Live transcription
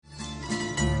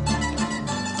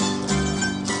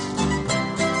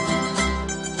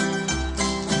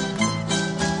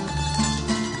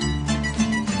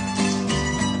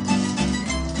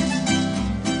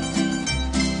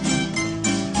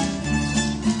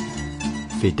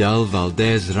Fidel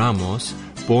Ramos,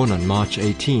 born on March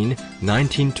 18,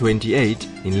 1928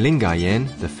 in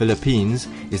Lingayen, the Philippines,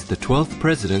 is the 12th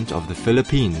President of the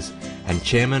Philippines and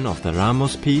Chairman of the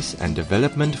Ramos Peace and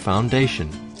Development Foundation.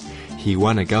 He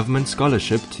won a government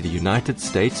scholarship to the United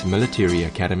States Military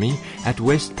Academy at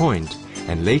West Point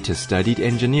and later studied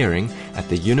engineering at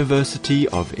the University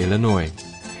of Illinois.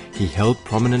 He held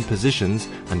prominent positions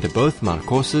under both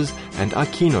Marcos's and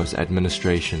Aquino's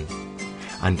administration.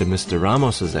 Under Mr.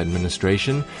 Ramos's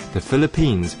administration, the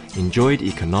Philippines enjoyed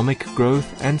economic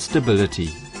growth and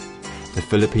stability. The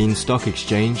Philippine Stock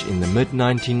Exchange in the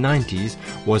mid-1990s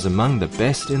was among the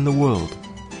best in the world.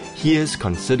 He is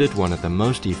considered one of the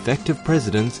most effective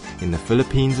presidents in the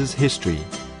Philippines' history.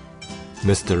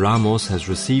 Mr. Ramos has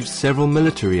received several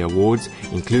military awards,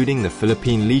 including the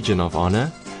Philippine Legion of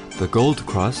Honor, the Gold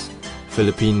Cross,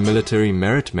 Philippine Military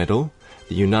Merit Medal,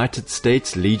 the United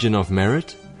States Legion of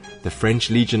Merit, the French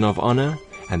Legion of Honor,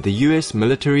 and the U.S.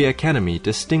 Military Academy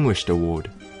Distinguished Award.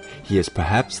 He is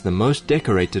perhaps the most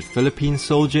decorated Philippine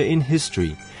soldier in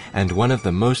history and one of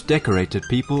the most decorated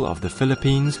people of the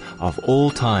Philippines of all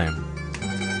time.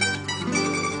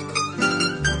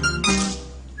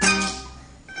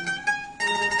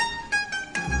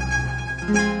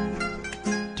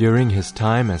 During his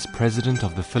time as President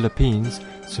of the Philippines,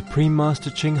 Supreme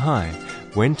Master Ching Hai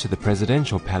went to the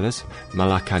Presidential Palace,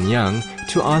 Malacanang,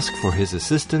 to ask for his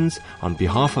assistance on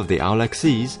behalf of the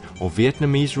Aulaxis, or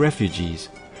Vietnamese refugees,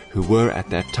 who were at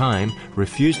that time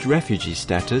refused refugee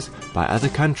status by other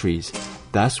countries,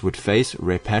 thus would face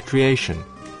repatriation.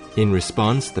 In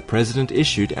response, the President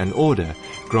issued an order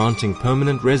granting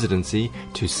permanent residency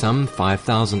to some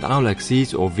 5,000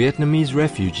 Aulaxis or Vietnamese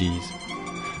refugees.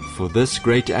 For this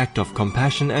great act of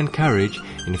compassion and courage,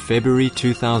 in February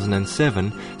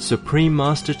 2007, Supreme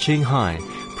Master Ching Hai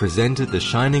presented the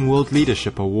Shining World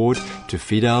Leadership Award to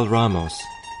Fidel Ramos,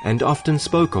 and often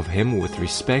spoke of him with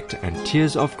respect and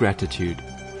tears of gratitude.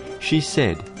 She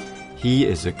said, "He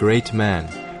is a great man,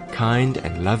 kind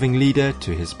and loving leader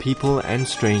to his people and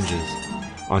strangers.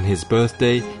 On his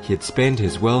birthday, he had spent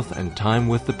his wealth and time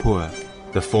with the poor."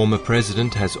 The former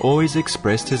president has always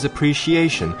expressed his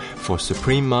appreciation for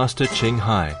Supreme Master Ching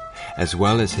Hai, as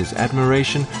well as his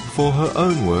admiration for her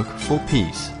own work for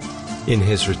peace. In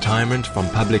his retirement from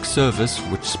public service,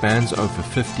 which spans over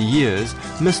 50 years,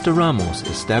 Mr. Ramos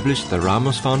established the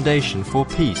Ramos Foundation for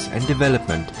Peace and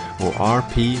Development, or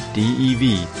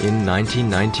RPDEV, in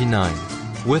 1999.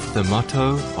 With the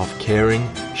motto of caring,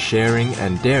 sharing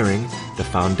and daring, the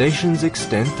foundations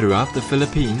extend throughout the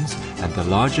Philippines and the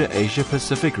larger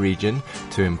Asia-Pacific region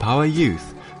to empower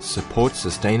youth, support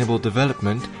sustainable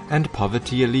development and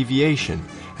poverty alleviation,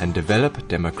 and develop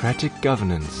democratic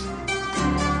governance.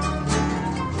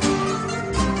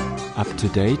 Up to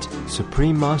date,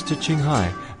 Supreme Master Ching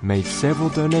Hai made several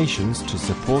donations to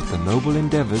support the noble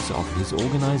endeavors of his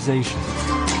organization.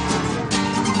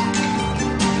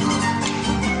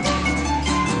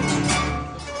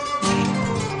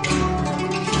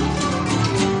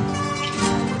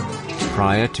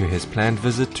 Prior to his planned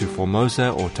visit to Formosa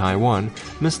or Taiwan,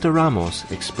 Mr. Ramos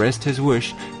expressed his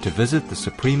wish to visit the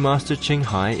Supreme Master Ching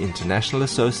Hai International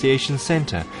Association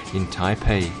Center in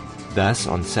Taipei. Thus,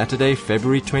 on Saturday,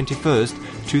 February 21st,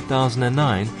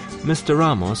 2009, Mr.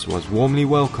 Ramos was warmly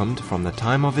welcomed from the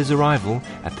time of his arrival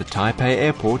at the Taipei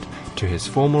airport to his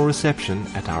formal reception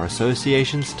at our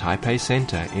association's Taipei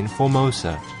Center in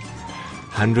Formosa.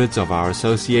 Hundreds of our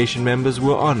association members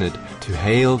were honored to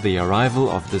hail the arrival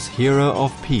of this hero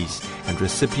of peace and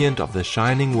recipient of the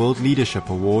Shining World Leadership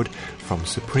Award from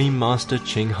Supreme Master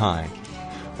Ching Hai.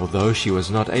 Although she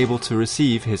was not able to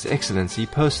receive His Excellency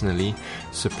personally,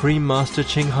 Supreme Master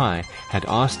Ching Hai had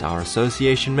asked our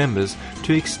association members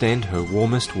to extend her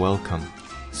warmest welcome.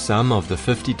 Some of the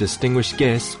 50 distinguished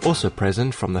guests also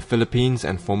present from the Philippines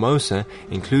and Formosa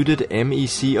included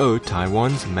MECO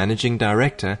Taiwan's Managing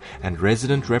Director and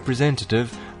Resident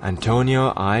Representative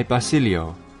Antonio I.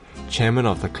 Basilio, Chairman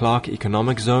of the Clark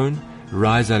Economic Zone,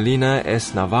 Rizalina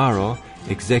S. Navarro,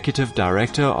 Executive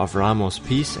Director of Ramos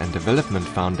Peace and Development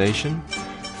Foundation,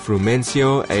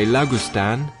 Frumencio A.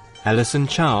 Lagustan, Alison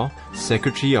Chow,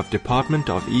 Secretary of Department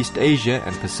of East Asia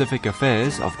and Pacific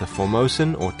Affairs of the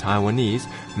Formosan or Taiwanese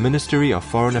Ministry of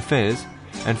Foreign Affairs,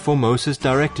 and Formosa's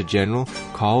Director General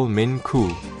Carl Min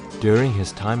Koo. During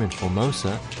his time in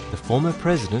Formosa, the former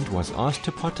president was asked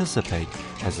to participate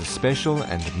as a special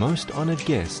and most honored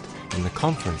guest in the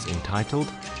conference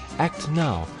entitled Act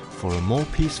Now for a More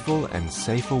Peaceful and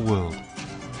Safer World.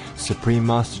 Supreme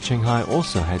Master Ching Hai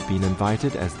also had been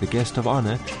invited as the guest of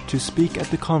honor to speak at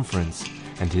the conference,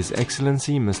 and His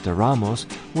Excellency Mr. Ramos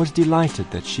was delighted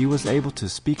that she was able to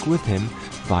speak with him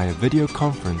via video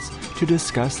conference to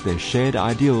discuss their shared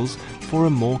ideals for a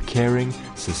more caring,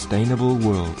 sustainable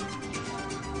world.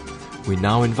 We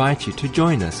now invite you to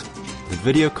join us for the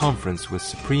video conference with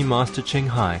Supreme Master Ching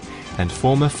Hai and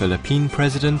former Philippine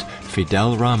President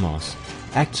Fidel Ramos.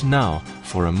 Act now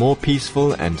for a more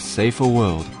peaceful and safer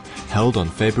world, held on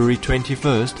February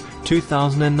 21st,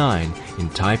 2009 in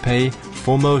Taipei,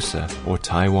 Formosa, or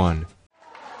Taiwan.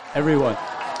 Everyone,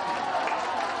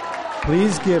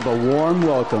 please give a warm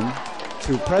welcome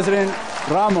to President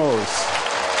Ramos.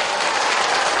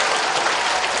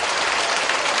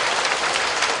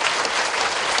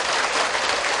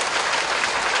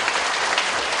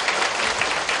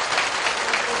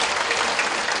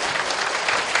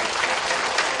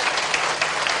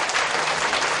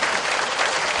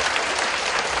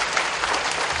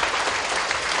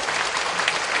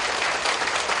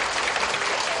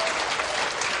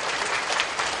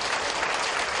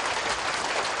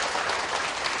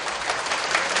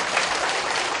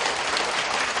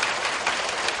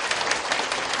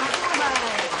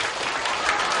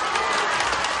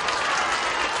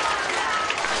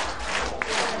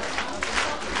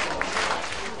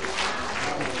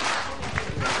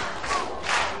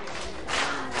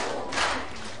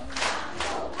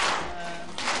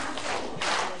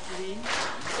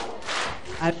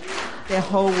 The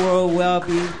whole world will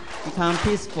become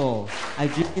peaceful. I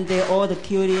dream that all the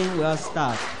killing will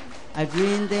stop. I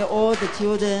dream that all the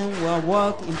children will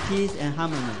walk in peace and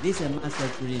harmony. This is my master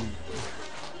dream.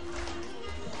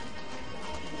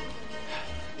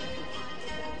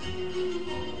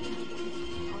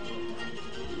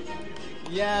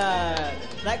 Yeah,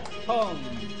 like home.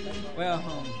 Well,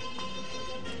 home.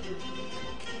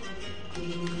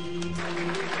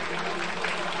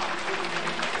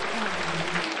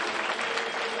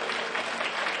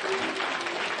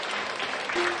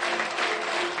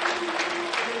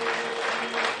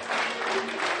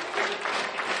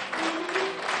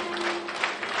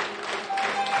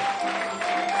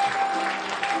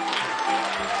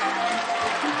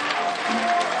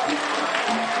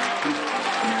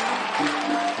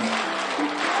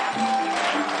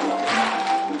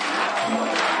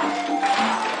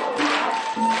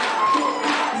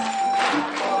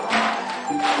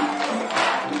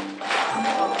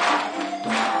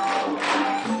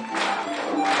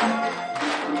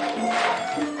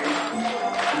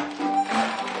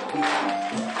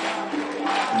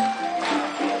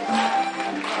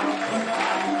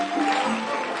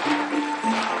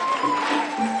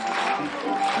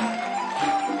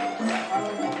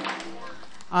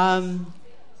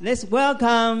 Let's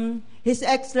welcome His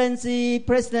Excellency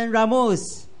President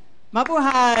Ramos.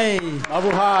 Mabuhay!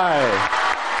 Mabuhay!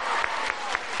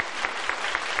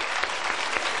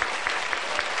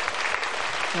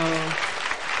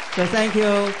 So thank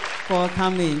you for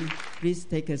coming. Please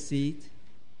take a seat.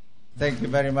 Thank you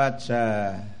very much,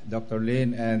 Dr.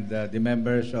 Lin, and the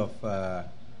members of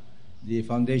the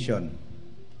foundation,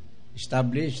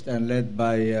 established and led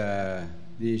by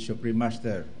the Supreme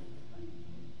Master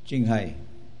Ching Hai.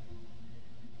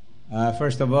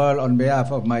 First of all, on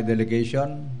behalf of my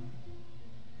delegation,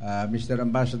 Mr.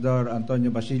 Ambassador Antonio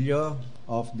Basilio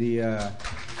of the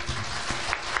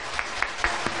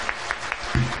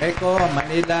ECO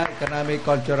Manila Economic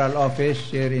Cultural Office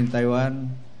here in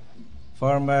Taiwan,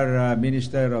 former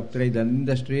Minister of Trade and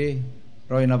Industry,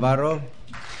 Roy Navarro,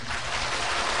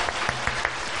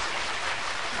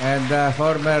 and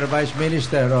former Vice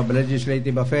Minister of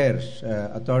Legislative Affairs,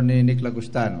 Attorney Nick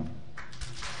Lagustano.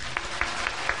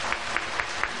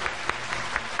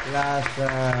 Plus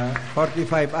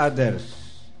 45 others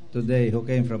today who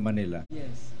came from Manila.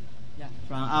 Yes. Yeah.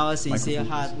 From our sincere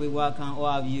heart, we welcome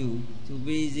all of you to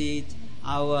visit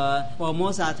our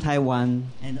Formosa, Taiwan,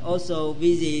 and also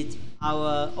visit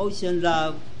our Ocean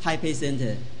Love Taipei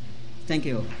Center. Thank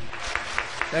you.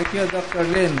 Thank you, Dr.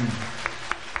 Lin.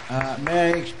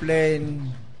 May I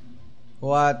explain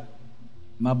what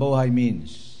mabuhay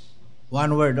means?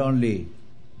 One word only.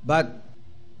 But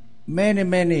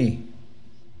many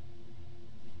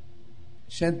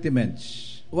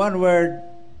sentiments. One word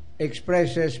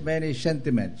expresses many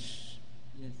sentiments,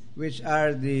 yes, which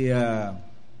are the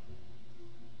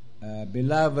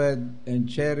beloved and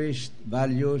cherished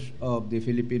values of the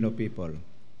Filipino people.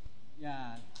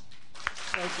 Yeah,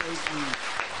 so great.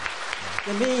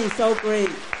 To me, it's so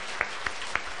great.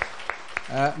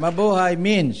 Mabuhay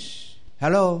means,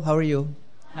 hello, how are you?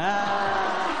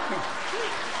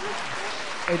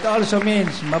 It also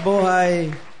means,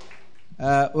 mabuhay,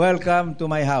 welcome to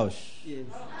my house. Yes.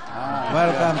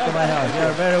 Welcome to my house. You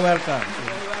are very welcome.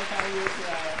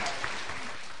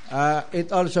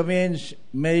 It also means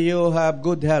may you have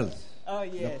good health, Oh,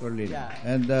 yes. Dr. Lin, Yeah.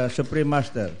 and Supreme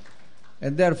Master.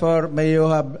 And therefore, may you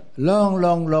have long,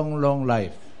 long, long, long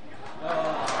life.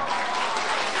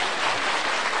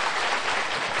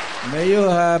 May you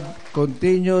have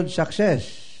continued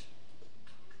success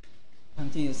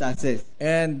Continue success.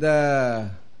 and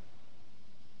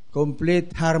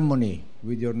complete harmony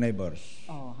with your neighbors.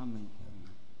 Oh, how many?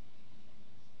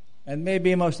 And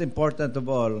maybe most important of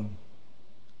all,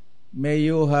 may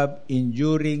you have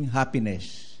enduring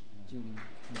happiness.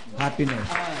 Happiness.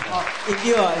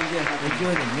 Endure.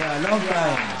 Enduring, yeah, long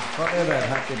time, forever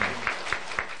happiness.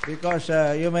 Because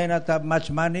you may not have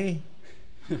much money,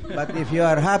 but if you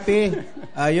are happy,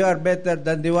 you are better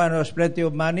than the one who has plenty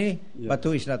of money, but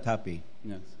who is not happy.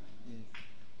 Yes.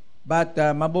 But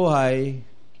mabuhay,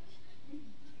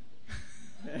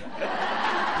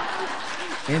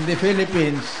 in the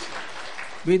Philippines,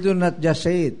 we do not just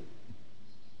say it.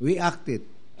 We act it.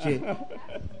 See?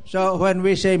 So when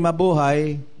we say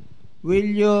mabuhay, will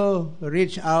you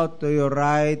reach out to your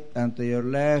right and to your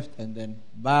left and then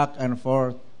back and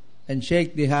forth and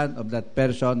shake the hand of that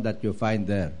person that you find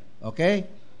there? Okay?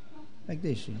 Like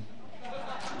this. See?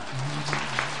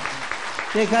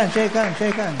 Shake hands, shake hands,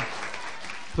 shake hands.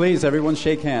 Please, everyone,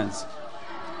 shake hands.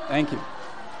 Thank you.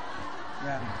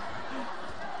 Yeah.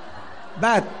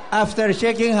 But after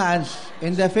shaking hands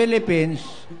in the Philippines,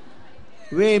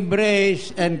 we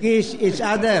embrace and kiss each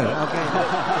other. Okay.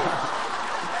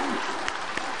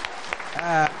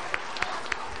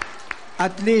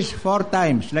 At least 4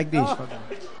 times, like this.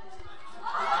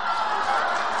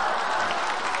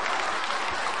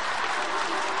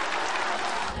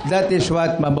 That is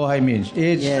what mabuhay means.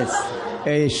 It's Yes.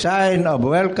 a sign of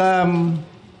welcome,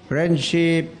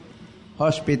 friendship,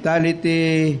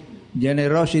 hospitality,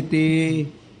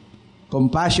 generosity,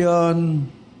 compassion,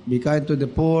 be kind to the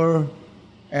poor,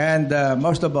 and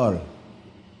most of all,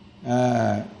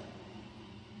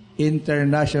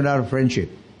 international friendship,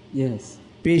 Yes.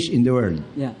 peace in the world.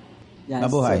 Yeah. Yeah.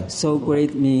 Mabuhay. So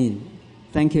great meaning.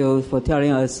 Thank you for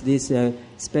telling us this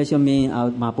special meaning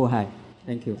of mabuhay.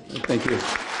 Thank you. Thank you.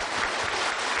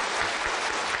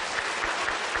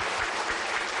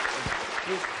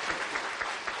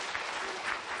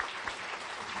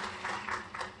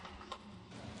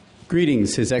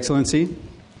 Greetings, His Excellency,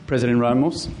 President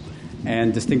Ramos,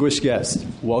 and distinguished guests.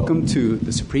 Welcome to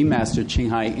the Supreme Master Ching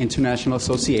Hai International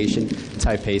Association,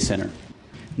 Taipei Center.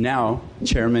 Now,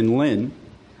 Chairman Lin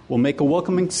will make a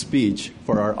welcoming speech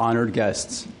for our honored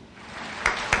guests.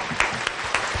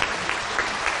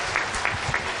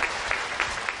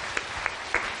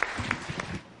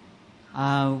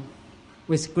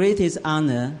 With greatest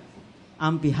honor,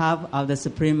 on behalf of the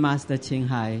Supreme Master Ching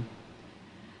Hai,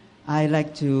 I'd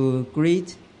like to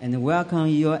greet and welcome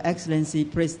Your Excellency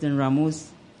President Ramos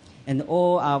and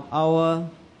all of our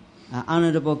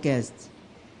honorable guests,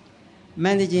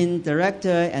 Managing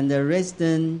Director and the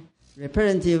resident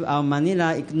representative of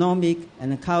Manila Economic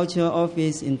and Cultural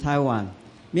Office in Taiwan,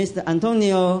 Mr.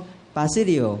 Antonio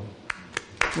Basilio.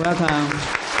 Welcome.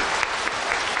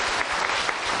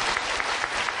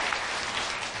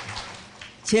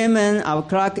 Chairman of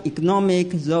Clark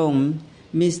Economic Zone,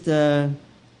 Mr.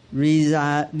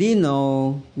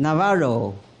 Rizalino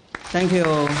Navarro. Thank you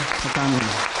for coming.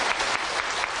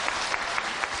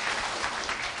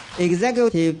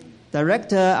 Executive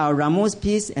Director of Ramos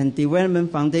Peace and Development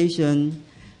Foundation,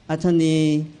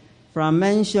 Attorney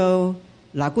Framancio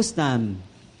Lagustan.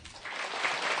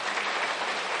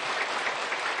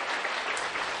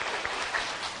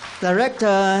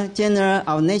 Director General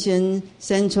of Nation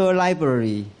Central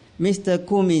Library, Mr.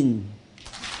 Kumin.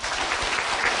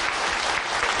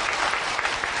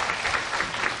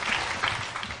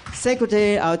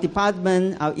 Secretary of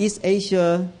Department of East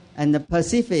Asia and the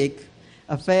Pacific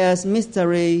Affairs,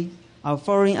 Ministry of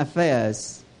Foreign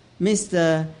Affairs,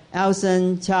 Mr.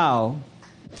 Elson Chow.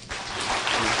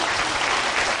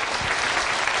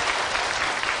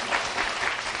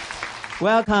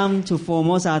 Welcome to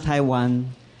Formosa, Taiwan,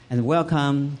 and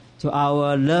welcome to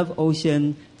our Love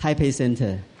Ocean Taipei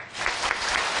Center.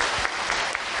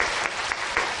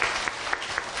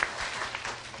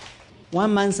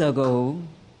 One month ago,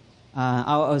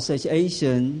 our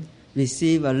association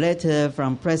received a letter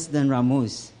from President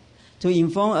Ramos to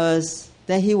inform us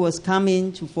that he was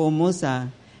coming to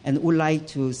Formosa and would like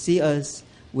to see us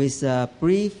with a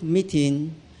brief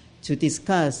meeting to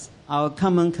discuss our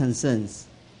common concerns.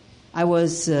 I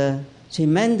was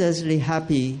tremendously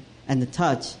happy and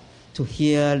touched to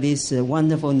hear this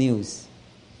wonderful news.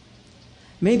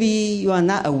 Maybe you are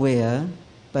not aware,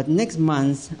 but next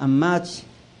month, on March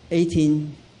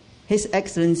 18, His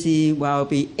Excellency will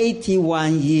be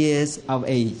 81 years of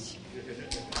age.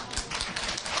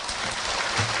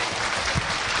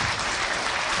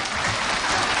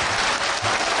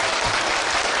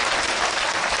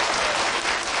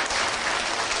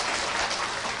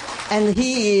 And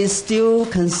he is still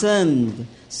concerned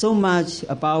so much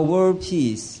about world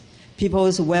peace,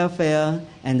 people's welfare,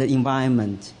 and the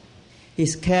environment.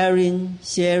 His caring,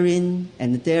 sharing,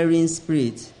 and daring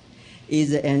spirit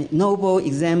is a noble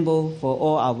example for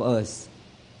all of us.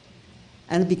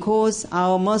 And because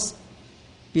our most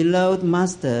beloved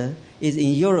master is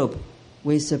in Europe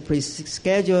with a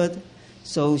pre-scheduled,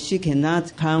 so she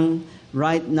cannot come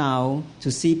right now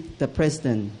to see the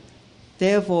president.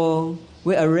 Therefore,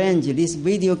 we arrange this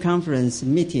video conference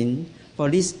meeting for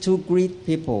these two great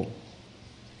people.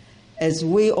 As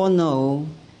we all know,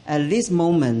 at this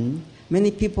moment,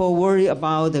 many people worry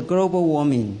about the global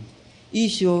warming,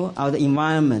 issue of the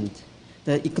environment,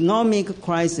 the economic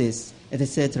crisis,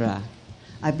 etc.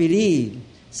 I believe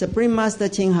Supreme Master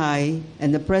Ching Hai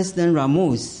and the President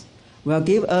Ramos will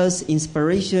give us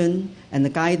inspiration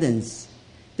and guidance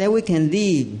that we can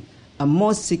live a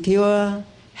more secure,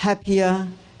 happier,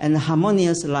 and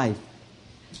harmonious life.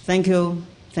 Thank you.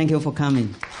 Thank you for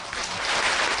coming.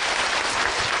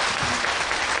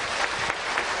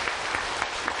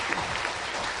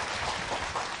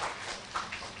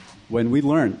 When we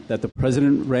learned that the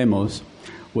President Ramos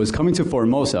was coming to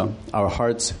Formosa, our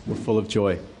hearts were full of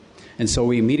joy. And so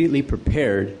we immediately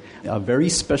prepared a very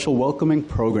special welcoming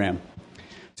program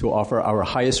to offer our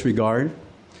highest regard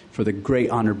for the great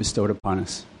honor bestowed upon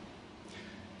us.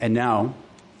 And now,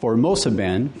 Formosa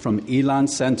Band from Ilan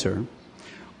Center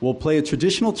will play a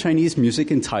traditional Chinese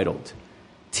music entitled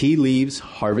Tea Leaves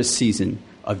Harvest Season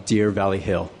of Deer Valley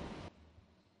Hill.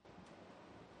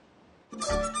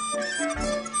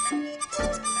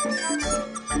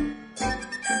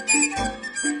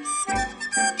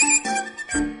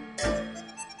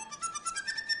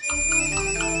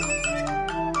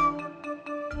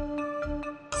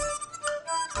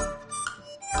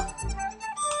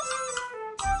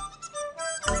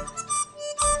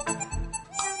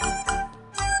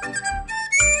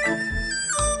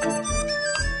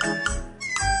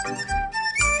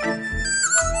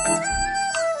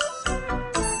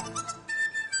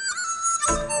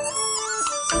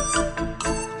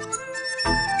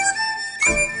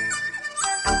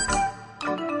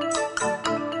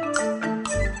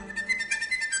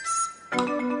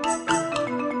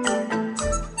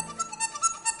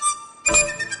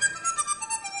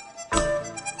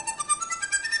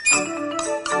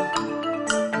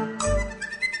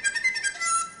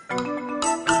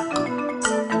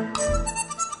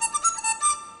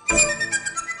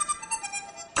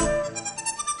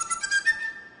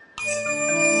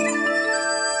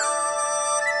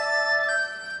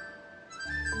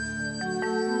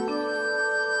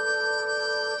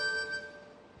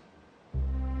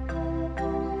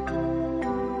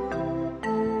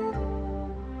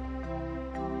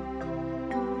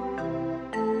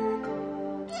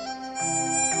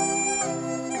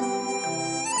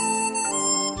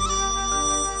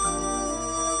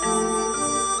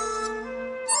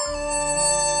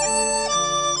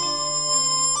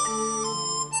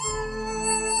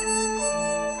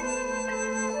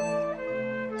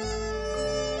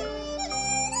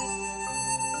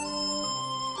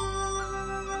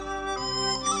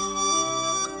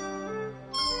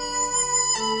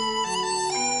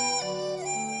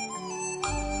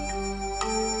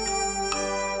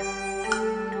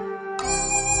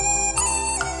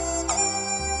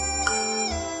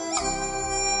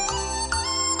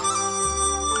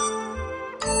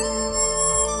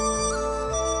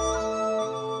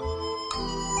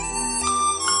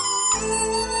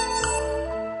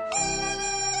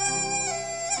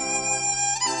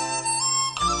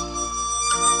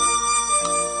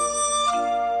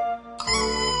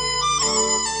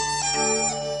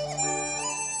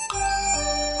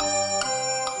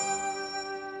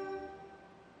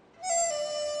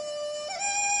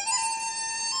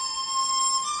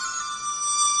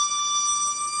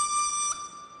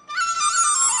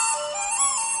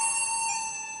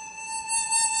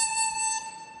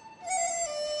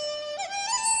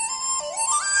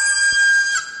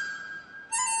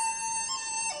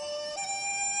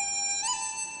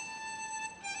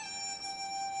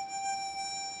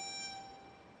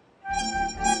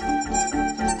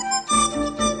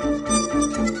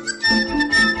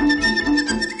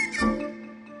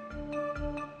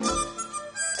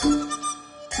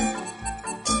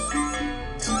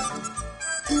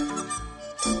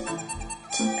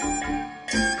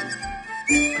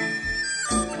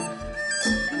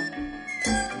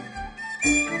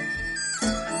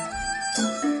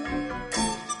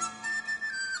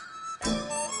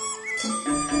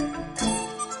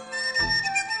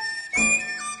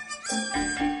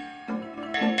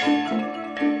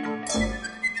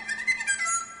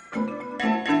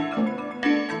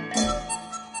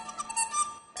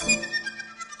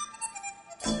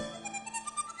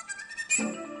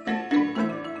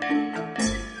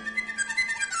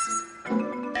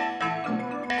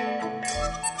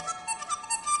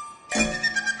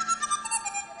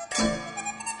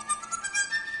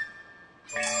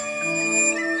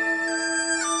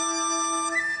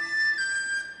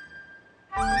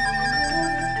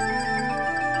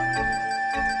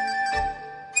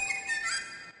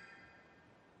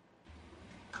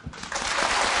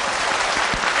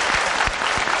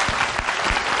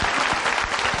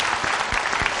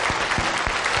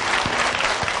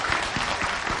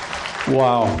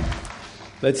 Wow.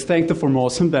 Let's thank the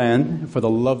Formosan band for the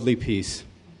lovely piece.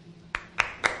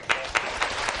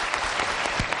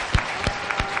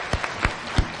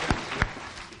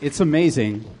 It's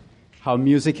amazing how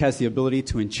music has the ability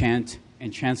to enchant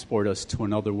and transport us to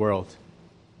another world.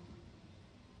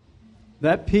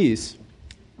 That piece,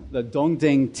 the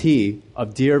Dongdeng Tea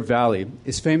of Deer Valley,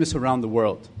 is famous around the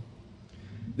world.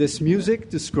 This music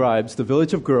describes the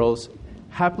village of girls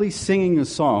happily singing a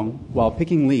song while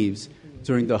picking leaves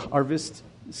during the harvest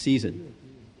season.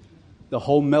 The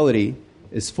whole melody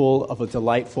is full of a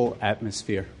delightful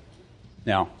atmosphere.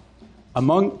 Now,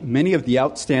 among many of the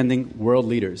outstanding world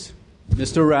leaders,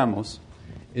 Mr. Ramos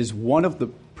is one of the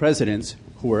presidents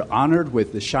who were honored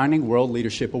with the Shining World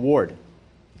Leadership Award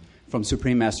from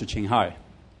Supreme Master Ching Hai.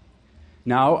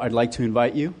 Now, I'd like to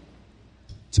invite you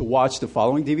to watch the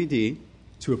following DVD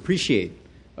to appreciate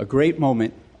a great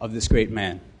moment of this great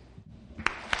man.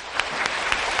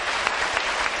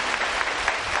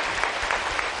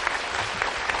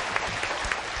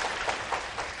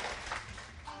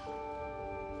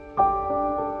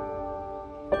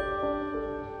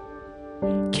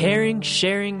 Caring,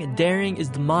 sharing, and daring is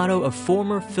the motto of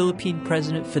former Philippine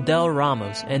President Fidel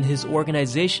Ramos and his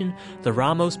organization, the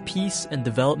Ramos Peace and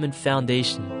Development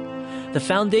Foundation. The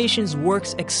foundation's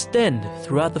works extend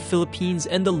throughout the Philippines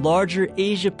and the larger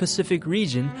Asia-Pacific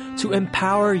region to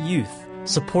empower youth,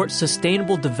 support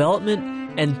sustainable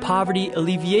development and poverty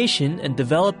alleviation, and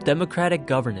develop democratic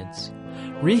governance.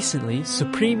 Recently,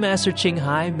 Supreme Master Ching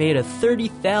Hai made a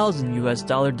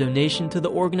 $30,000 donation to the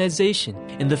organization.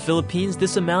 In the Philippines,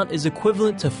 this amount is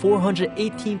equivalent to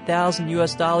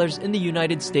 $418,000 in the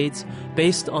United States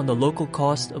based on the local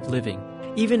cost of living.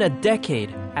 Even a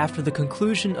decade after the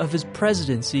conclusion of his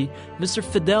presidency, Mr.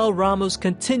 Fidel Ramos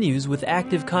continues with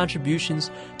active contributions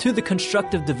to the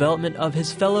constructive development of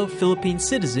his fellow Philippine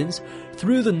citizens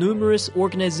through the numerous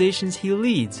organizations he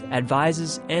leads,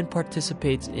 advises, and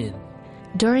participates in.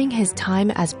 During his time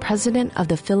as President of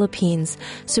the Philippines,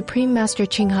 Supreme Master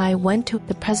Ching Hai went to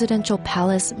the Presidential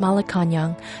Palace,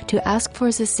 Malacañang, to ask for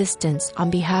his assistance on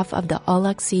behalf of the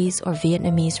Olaxese or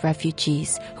Vietnamese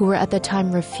refugees, who were at the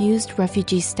time refused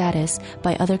refugee status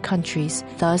by other countries,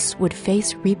 thus would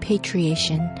face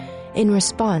repatriation. In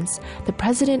response, the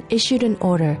President issued an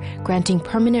order granting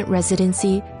permanent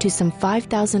residency to some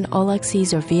 5,000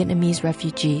 Olaxese or Vietnamese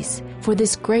refugees. For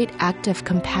this great act of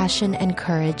compassion and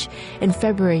courage, in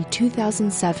February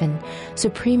 2007,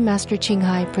 Supreme Master Ching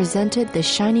Hai presented the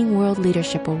Shining World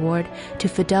Leadership Award to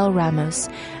Fidel Ramos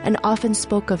and often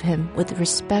spoke of him with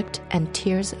respect and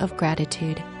tears of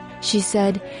gratitude. She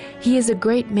said, "He is a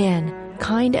great man,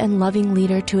 kind and loving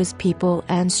leader to his people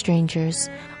and strangers.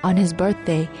 On his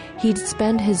birthday, he'd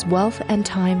spend his wealth and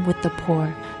time with the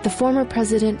poor." The former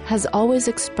president has always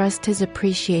expressed his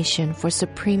appreciation for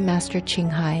Supreme Master Ching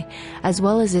Hai, as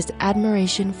well as his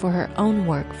admiration for her own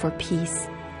work for peace.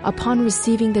 Upon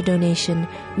receiving the donation,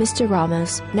 Mr.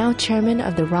 Ramos, now chairman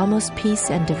of the Ramos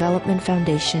Peace and Development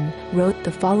Foundation, wrote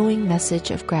the following message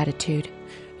of gratitude.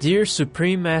 Dear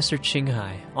Supreme Master Ching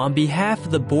Hai, on behalf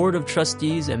of the Board of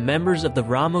Trustees and members of the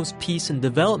Ramos Peace and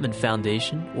Development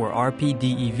Foundation, or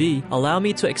RPDEV, allow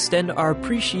me to extend our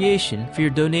appreciation for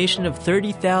your donation of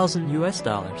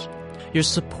 $30,000. Your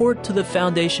support to the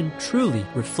foundation truly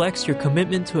reflects your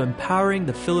commitment to empowering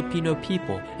the Filipino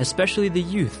people, especially the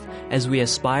youth, as we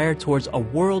aspire towards a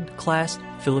world-class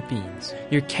Philippines.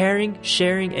 Your caring,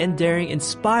 sharing, and daring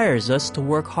inspires us to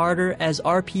work harder as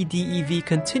RPDEV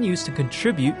continues to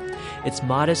contribute its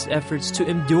modest efforts to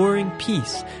enduring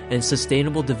peace and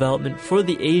sustainable development for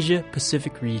the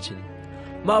Asia-Pacific region.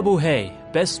 Mabuhay!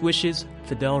 Best wishes,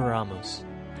 Fidel Ramos.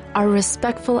 Our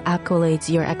respectful accolades,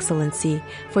 Your Excellency,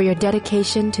 for your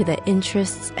dedication to the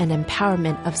interests and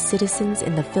empowerment of citizens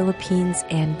in the Philippines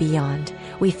and beyond.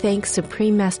 We thank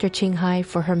Supreme Master Ching Hai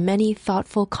for her many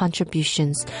thoughtful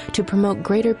contributions to promote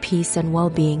greater peace and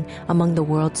well-being among the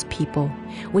world's people.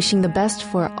 Wishing the best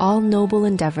for all noble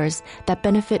endeavors that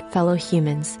benefit fellow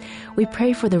humans, we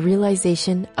pray for the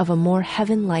realization of a more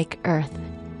heaven-like earth.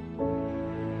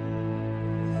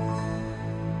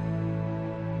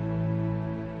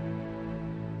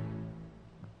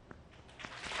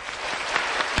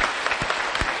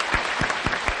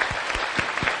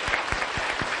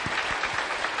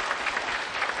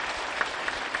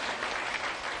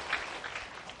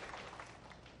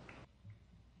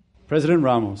 President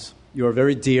Ramos, you are a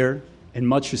very dear and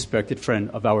much respected friend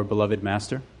of our beloved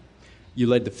master. You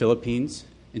led the Philippines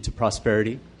into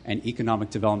prosperity and economic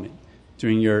development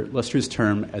during your illustrious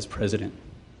term as president.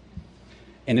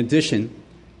 In addition,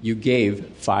 you gave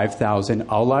 5,000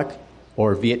 Aulak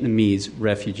or Vietnamese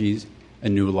refugees a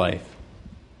new life.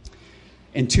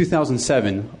 In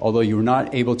 2007, although you were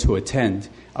not able to attend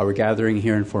our gathering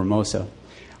here in Formosa,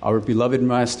 our beloved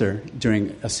master,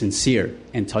 during a sincere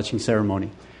and touching ceremony,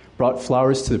 brought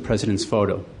flowers to the President's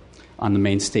photo on the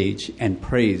main stage and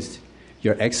praised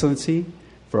Your Excellency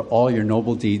for all your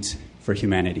noble deeds for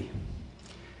humanity.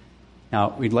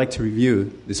 Now, we'd like to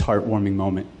review this heartwarming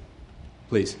moment.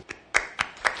 Please.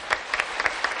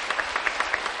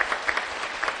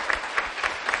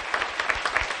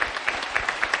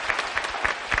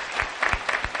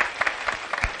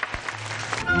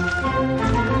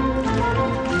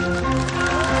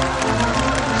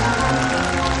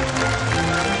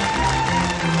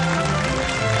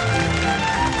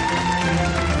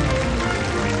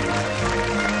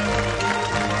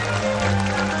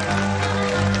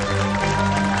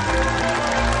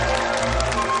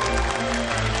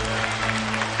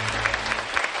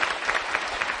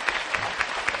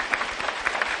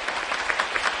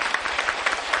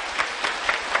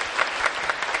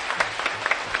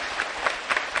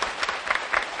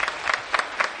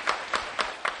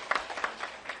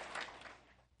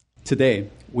 Today,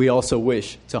 we also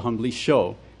wish to humbly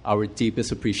show our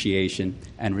deepest appreciation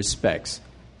and respects,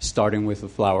 starting with a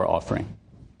flower offering.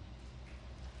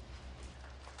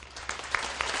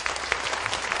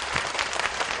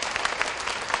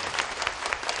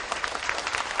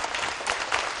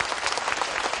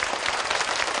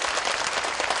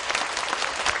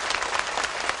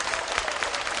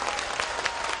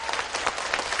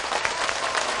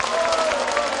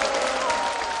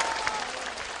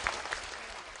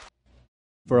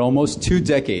 For almost 2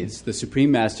 decades, the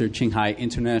Supreme Master Ching Hai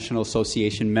International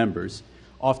Association members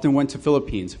often went to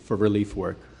Philippines for relief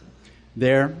work.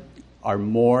 There are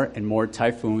more and more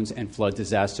typhoons and flood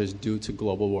disasters due to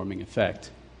global warming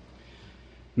effect.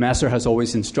 Master has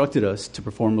always instructed us to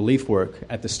perform relief work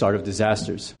at the start of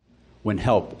disasters, when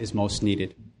help is most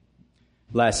needed.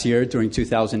 Last year, during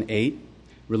 2008,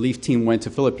 relief team went to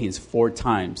Philippines 4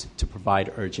 times to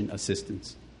provide urgent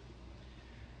assistance.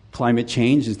 Climate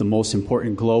change is the most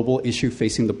important global issue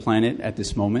facing the planet at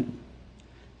this moment.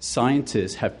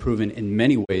 Scientists have proven in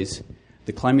many ways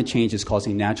that climate change is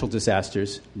causing natural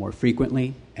disasters more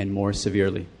frequently and more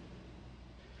severely.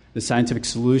 The scientific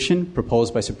solution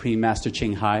proposed by Supreme Master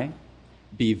Ching Hai,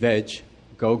 be veg,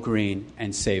 go green,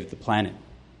 and save the planet.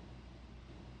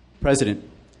 President,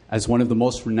 as one of the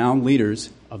most renowned leaders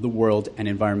of the world and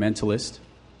environmentalist,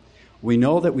 we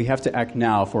know that we have to act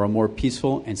now for a more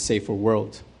peaceful and safer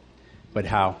world. But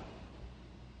how?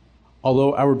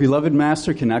 Although our beloved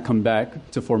Master cannot come back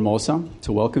to Formosa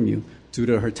to welcome you due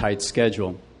to her tight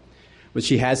schedule, but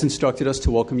she has instructed us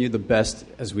to welcome you the best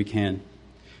as we can,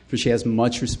 for she has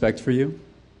much respect for you.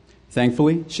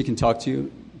 Thankfully, she can talk to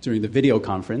you during the video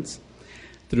conference.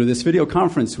 Through this video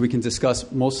conference, we can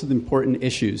discuss most of the important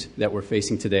issues that we're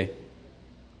facing today.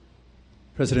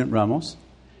 President Ramos,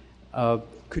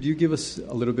 could you give us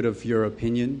a little bit of your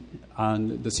opinion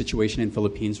on the situation in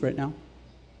Philippines right now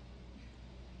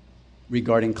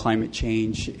regarding climate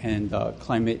change and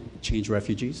climate change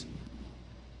refugees?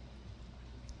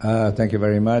 Thank you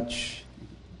very much.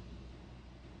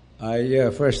 I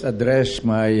first address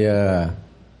my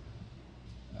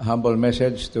humble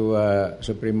message to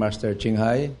Supreme Master Ching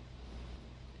Hai,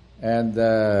 and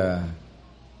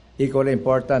equally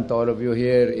important to all of you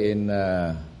here in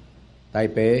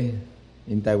Taipei,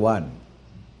 in Taiwan,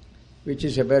 which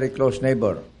is a very close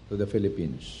neighbor to the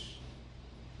Philippines.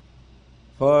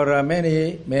 For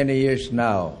many, many years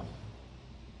now,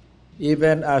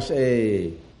 even as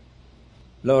a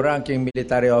low-ranking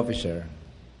military officer,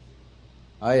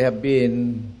 I have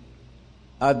been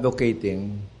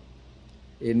advocating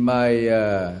in my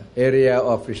area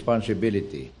of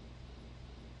responsibility,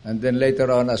 and then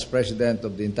later on as President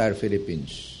of the entire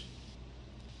Philippines,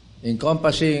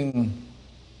 encompassing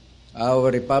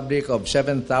our republic of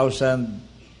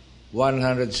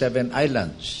 7,107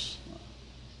 islands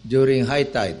during high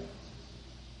tide,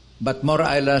 but more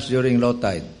islands during low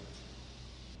tide.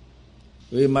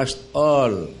 We must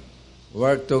all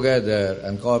work together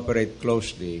and cooperate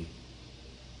closely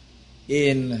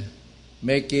in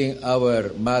making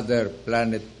our mother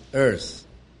planet Earth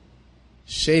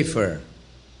safer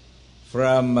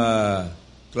from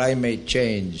climate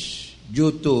change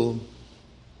due to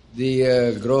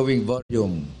the growing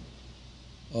volume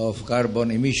of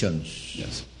carbon emissions.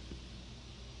 Yes.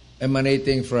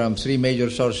 Emanating from 3 major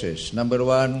sources. Number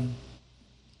 1,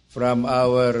 from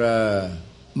our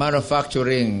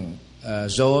manufacturing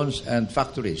zones and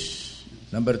factories.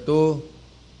 Number 2,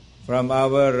 from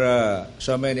our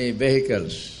so many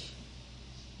vehicles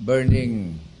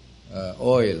burning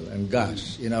oil and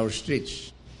gas in our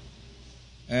streets.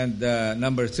 And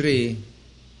number 3,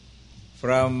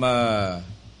 from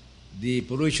the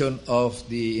pollution of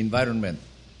the environment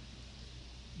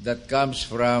that comes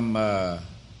from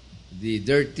the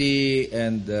dirty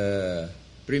and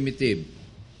primitive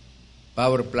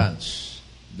power plants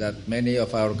that many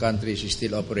of our countries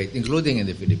still operate, including in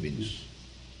the Philippines.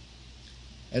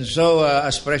 And so,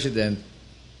 as President,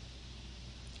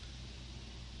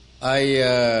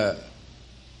 I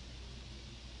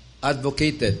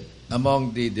advocated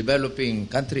among the developing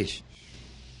countries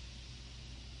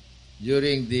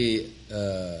during the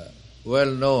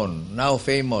well-known, now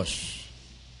famous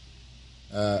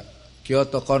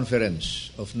Kyoto Conference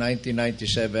of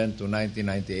 1997 to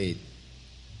 1998,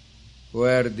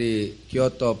 where the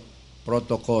Kyoto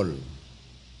Protocol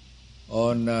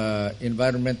on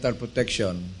environmental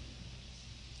protection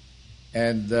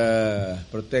and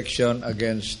protection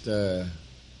against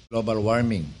global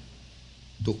warming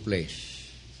took place.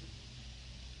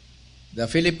 The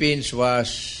Philippines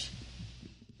was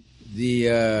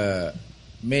the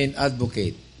main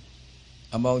advocate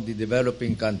among the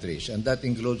developing countries, and that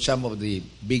includes some of the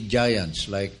big giants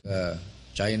like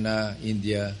China,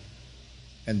 India,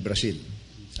 and Brazil,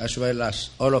 as well as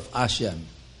all of ASEAN,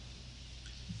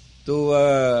 to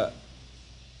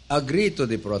agree to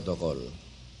the protocol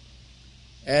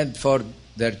and for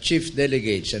their chief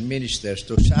delegates and ministers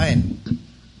to sign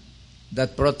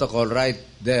that protocol right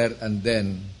there and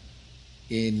then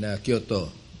in Kyoto.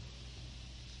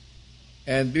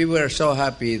 And we were so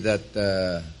happy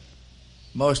that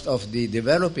most of the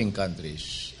developing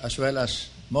countries, as well as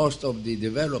most of the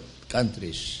developed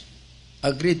countries,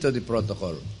 agreed to the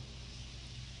protocol.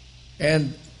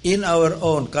 And in our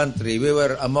own country, we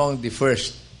were among the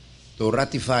first to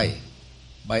ratify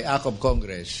by act of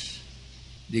Congress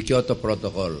the Kyoto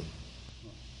Protocol.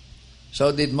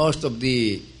 So did most of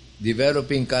the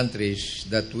developing countries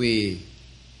that we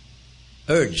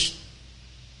urged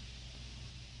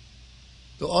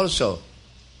to also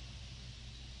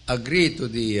agree to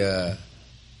the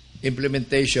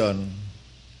implementation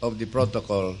of the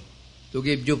protocol to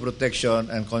give due protection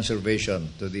and conservation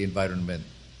to the environment.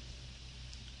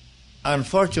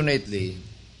 Unfortunately,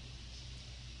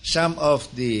 some of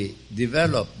the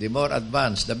developed, the more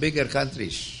advanced, the bigger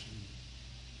countries,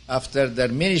 after their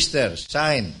ministers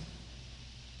signed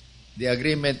the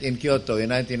agreement in Kyoto in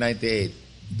 1998,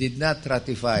 did not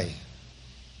ratify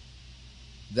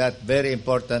that very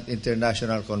important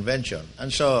international convention.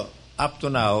 And so, up to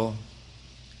now,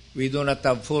 we do not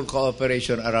have full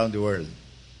cooperation around the world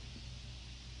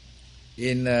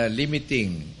in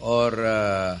limiting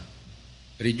or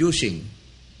reducing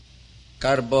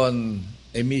carbon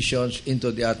emissions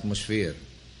into the atmosphere.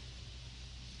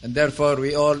 And therefore,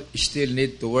 we all still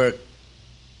need to work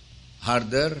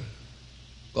harder,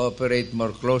 cooperate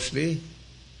more closely,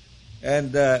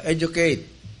 and educate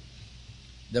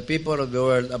the people of the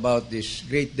world about this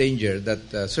great danger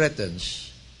that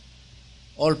threatens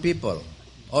all people,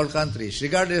 all countries,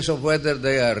 regardless of whether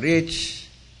they are rich,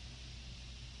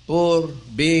 poor,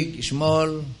 big,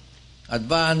 small,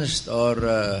 advanced,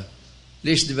 or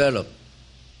least developed.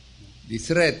 The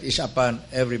threat is upon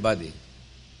everybody.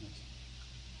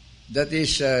 That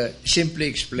is simply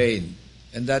explained,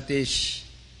 and that is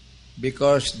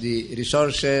because the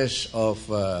resources of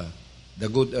the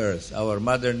good earth, our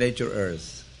Mother Nature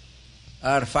Earth,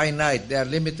 are finite, they are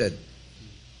limited.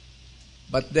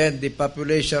 But then the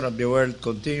population of the world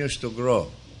continues to grow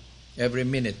every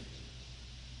minute.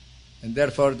 And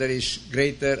therefore there is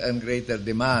greater and greater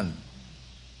demand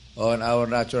on our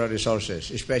natural resources,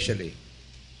 especially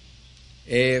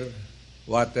air,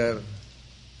 water,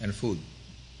 and food.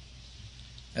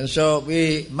 And so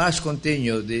we must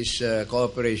continue this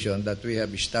cooperation that we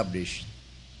have established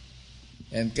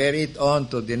and carry it on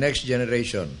to the next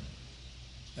generation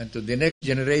and to the next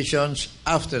generations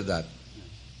after that,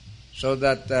 so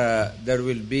that there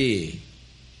will be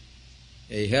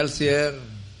a healthier,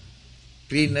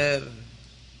 cleaner,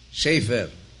 safer,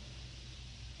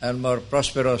 and more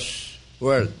prosperous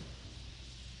world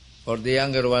for the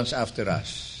younger ones after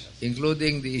us,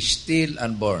 including the still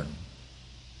unborn.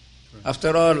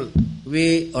 After all,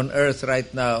 we on earth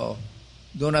right now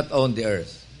do not own the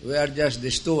earth. We are just the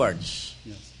stewards.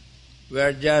 Yes. We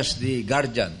are just the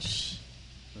guardians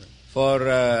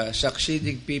for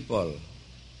succeeding people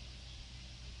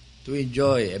to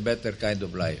enjoy a better kind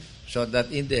of life, so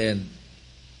that in the end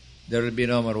there will be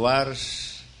no more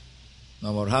wars,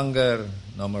 no more hunger,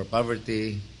 no more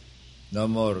poverty, no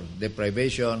more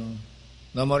deprivation,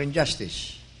 no more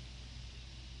injustice.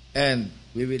 And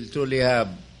we will truly have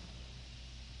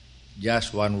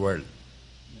just one world.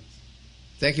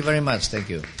 Thank you very much. Thank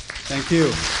you. Thank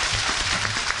you.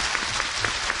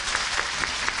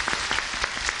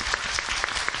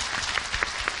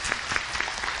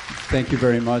 Thank you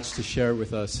very much to share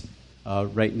with us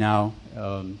right now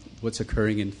what's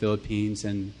occurring in the Philippines,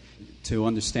 and to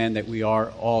understand that we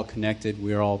are all connected.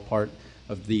 We are all part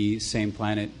of the same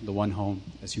planet, the one home,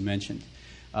 as you mentioned.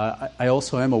 I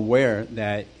also am aware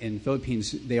that in the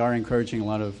Philippines, they are encouraging a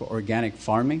lot of organic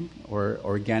farming or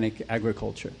organic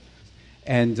agriculture.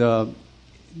 And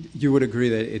you would agree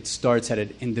that it starts at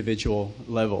an individual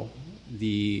level.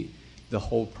 The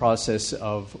whole process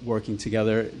of working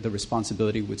together, the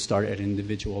responsibility would start at an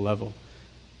individual level.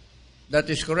 That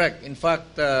is correct. In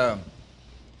fact, the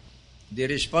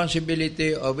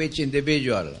responsibility of each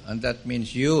individual, and that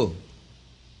means you,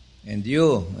 and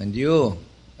you, and you,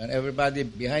 and everybody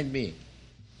behind me,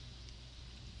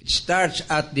 it starts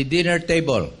at the dinner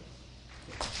table.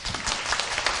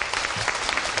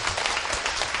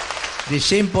 The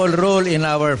simple rule in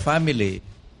our family,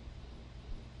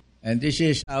 and this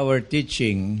is our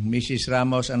teaching, Mrs.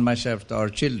 Ramos and myself, to our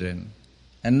children,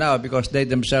 and now because they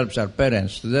themselves are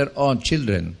parents, to their own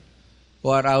children, who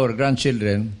are our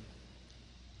grandchildren,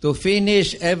 to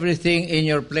finish everything in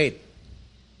your plate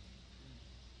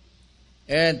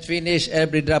and finish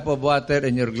every drop of water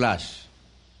in your glass.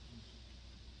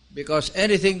 Because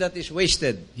anything that is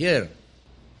wasted here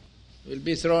will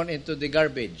be thrown into the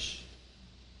garbage.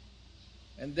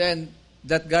 And then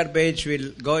that garbage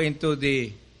will go into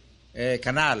the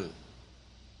canal.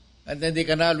 And then the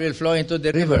canal will flow into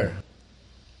the river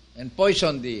and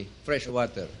poison the fresh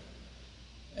water.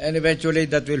 And eventually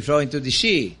that will flow into the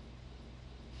sea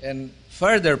and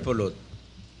further pollute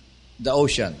the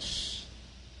oceans.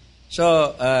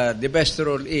 So the best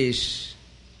rule is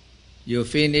you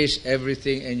finish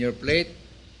everything in your plate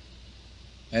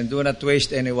and do not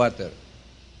waste any water.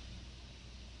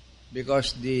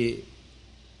 Because the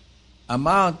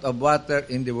amount of water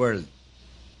in the world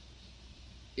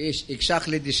is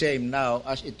exactly the same now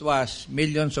as it was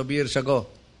millions of years ago.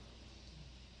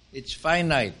 It's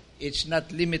finite. It's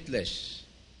not limitless.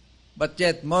 But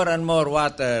yet more and more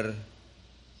water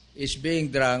is being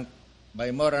drunk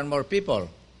by more and more people.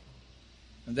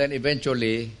 And then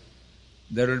eventually,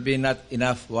 there will be not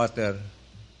enough water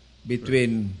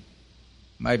between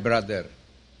my brother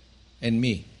and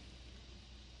me.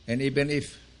 And even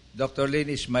if Dr. Lin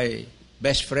is my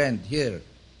best friend here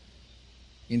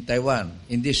in Taiwan,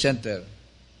 in this center,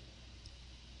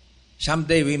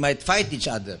 someday we might fight each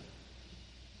other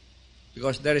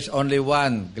because there is only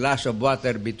one glass of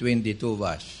water between the two of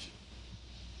us.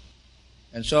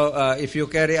 And so if you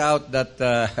carry out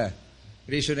that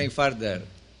reasoning further,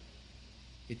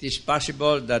 it is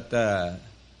possible that the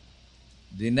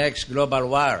next global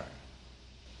war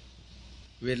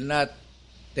will not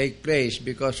take place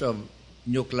because of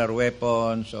nuclear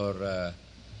weapons or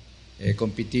a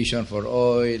competition for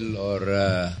oil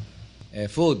or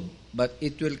food, but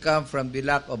it will come from the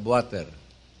lack of water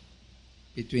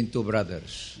between two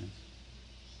brothers.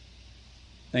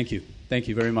 Thank you. Thank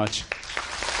you very much.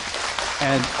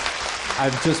 And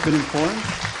I've just been informed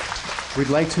we'd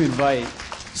like to invite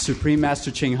Supreme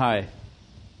Master Ching Hai.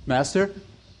 Master,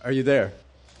 are you there?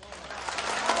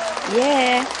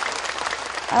 Yeah.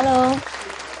 Hello.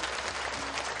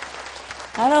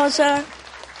 Hello, sir.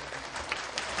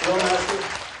 Hello, Master.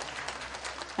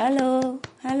 Hello.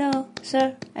 Hello,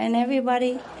 sir, and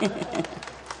everybody.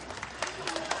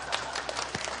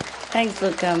 Thanks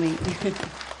for coming.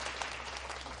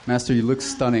 Master, you look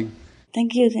stunning.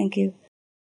 Thank you, thank you.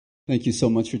 Thank you so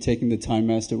much for taking the time,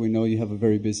 Master. We know you have a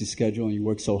very busy schedule and you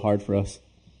work so hard for us.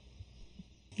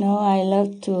 No, I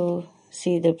love to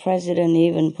see the president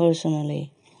even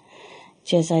personally.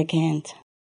 Just I can't.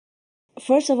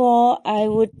 First of all, I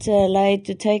would like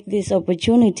to take this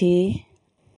opportunity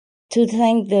to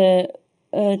thank the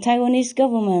Taiwanese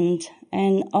government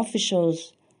and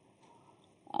officials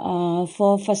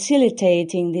for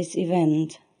facilitating this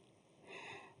event.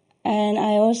 And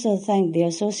I also thank the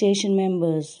association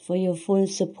members for your full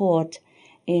support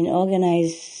in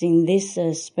organizing this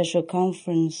special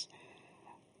conference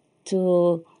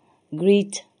to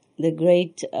greet the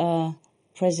great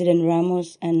President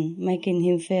Ramos and making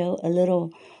him feel a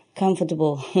little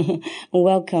comfortable,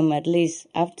 welcome at least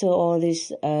after all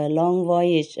this long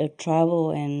voyage of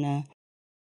travel and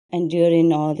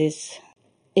enduring all this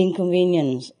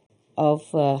inconvenience of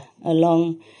a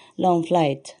long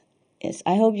flight. Yes,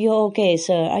 I hope you're okay,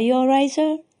 sir. Are you all right,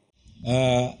 sir?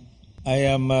 I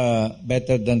am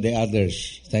better than the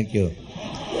others. Thank you.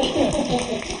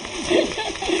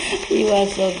 You are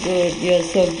so good. You're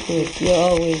so good. You're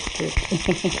always good.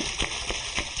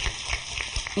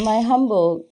 My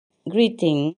humble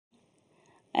greeting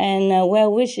and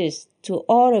well wishes to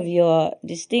all of your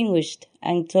distinguished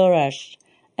entourage,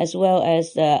 as well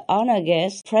as the honor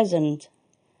guests present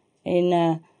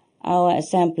in our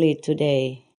assembly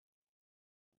today.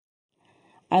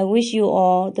 I wish you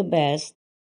all the best,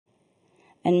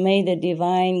 and may the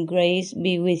divine grace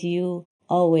be with you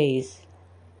always.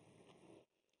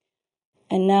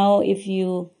 And now, if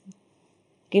you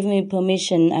give me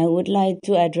permission, I would like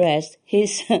to address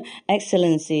His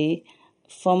Excellency,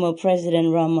 former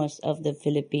President Ramos of the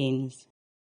Philippines,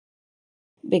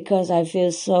 because I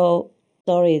feel so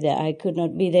sorry that I could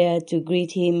not be there to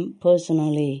greet him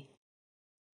personally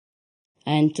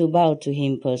and to bow to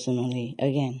him personally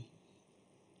again.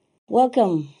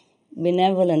 Welcome,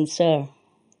 benevolent Sir,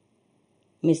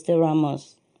 Mr.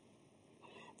 Ramos.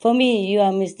 For me, you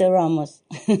are Mr. Ramos,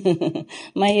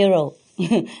 my hero.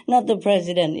 Not the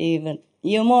president even.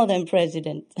 You're more than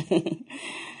president.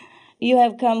 You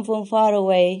have come from far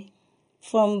away,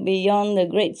 from beyond the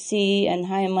great sea and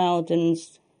high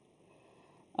mountains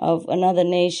of another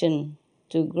nation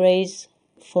to grace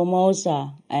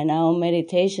Formosa and our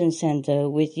meditation center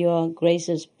with your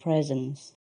gracious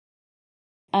presence.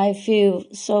 I feel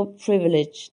so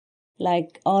privileged,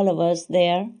 like all of us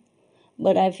there,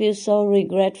 but I feel so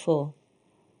regretful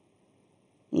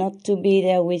not to be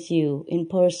there with you in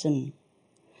person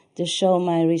to show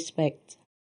my respect.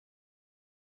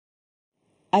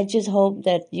 I just hope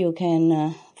that you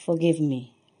can forgive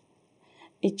me.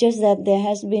 It's just that there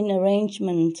has been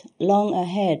arrangement long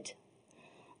ahead,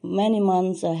 many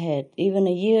months ahead, even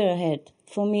a year ahead,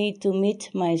 for me to meet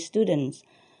my students,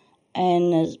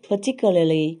 and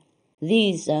particularly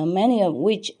these, many of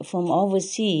which from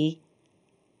overseas.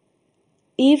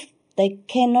 If they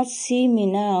cannot see me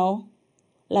now,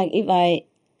 like if I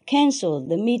cancel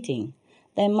the meeting,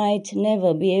 they might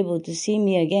never be able to see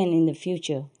me again in the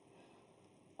future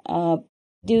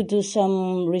due to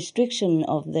some restriction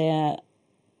of their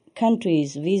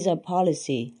country's visa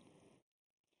policy.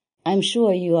 I'm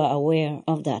sure you are aware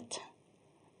of that.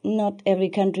 Not every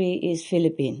country is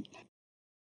Philippine.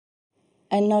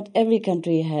 And not every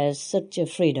country has such a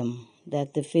freedom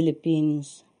that the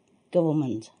Philippines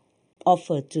government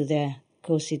offer to their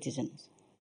co-citizens.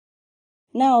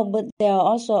 Now, but there are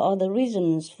also other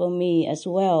reasons for me as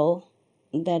well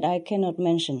that I cannot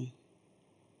mention.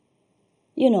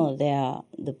 You know, there are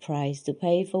the price to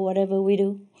pay for whatever we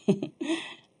do.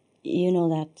 You know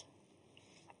that.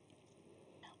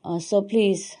 So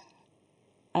please,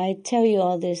 I tell you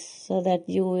all this so that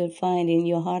you will find in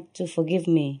your heart to forgive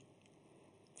me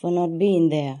for not being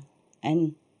there,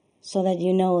 and so that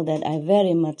you know that I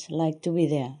very much like to be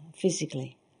there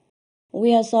physically.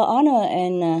 We are so honored,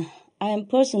 and I am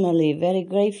personally very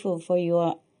grateful for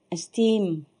your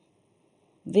esteemed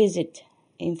visit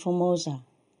in Formosa.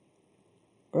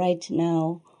 Right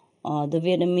now, the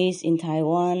Vietnamese in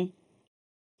Taiwan,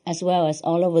 as well as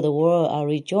all over the world, are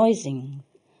rejoicing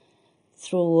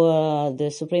through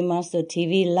the Supreme Master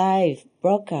TV live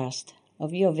broadcast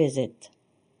of your visit.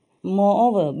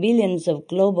 Moreover, billions of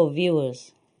global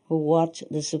viewers who watch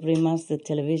the Supreme Master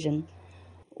television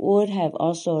would have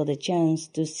also the chance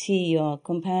to see your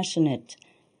compassionate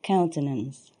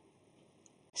countenance.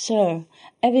 Sir,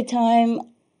 every time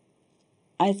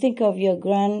I think of your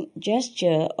grand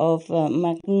gesture of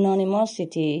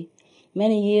magnanimity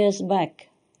many years back,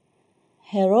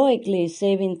 heroically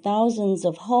saving thousands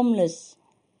of homeless,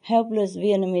 helpless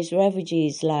Vietnamese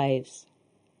refugees' lives,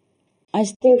 I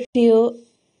still feel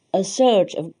a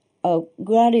surge of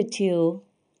gratitude,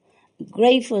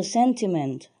 grateful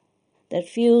sentiment that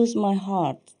fills my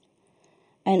heart,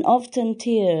 and often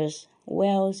tears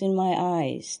wells in my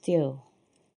eyes still.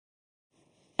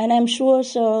 And I'm sure,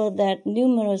 sir, that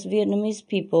numerous Vietnamese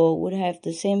people would have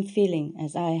the same feeling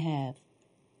as I have.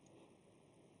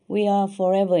 We are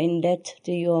forever in debt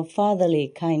to your fatherly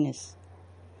kindness.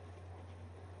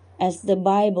 As the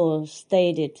Bible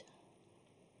stated,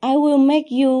 I will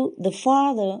make you the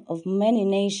father of many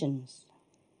nations.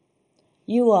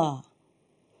 You are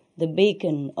the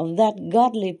beacon of that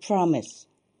godly promise,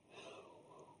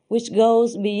 which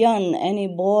goes beyond any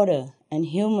border and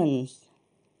human's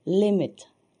limit.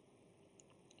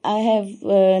 I have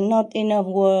not enough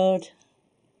words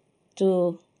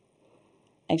to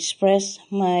express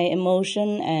my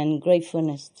emotion and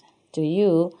gratefulness to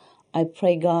you. I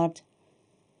pray God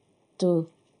to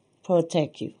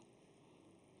protect you.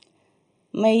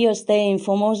 May your stay in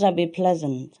Formosa be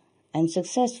pleasant and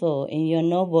successful in your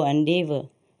noble endeavor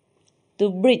to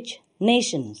bridge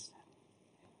nations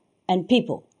and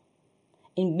people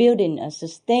in building a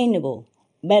sustainable,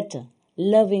 better,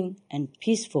 loving, and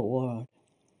peaceful world.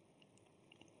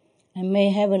 And may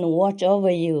heaven watch over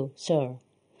you, sir,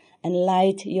 and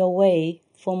light your way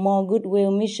for more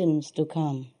goodwill missions to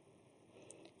come.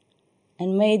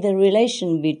 and may the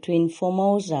relation between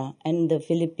Formosa and the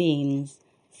Philippines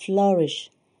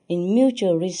flourish in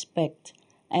mutual respect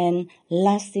and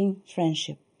lasting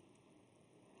friendship.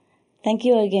 Thank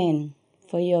you again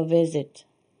for your visit.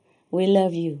 We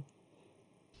love you.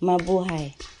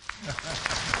 Mabuhay.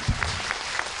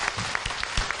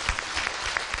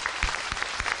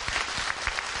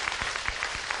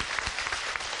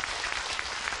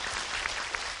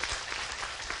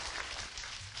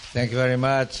 Thank you very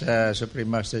much,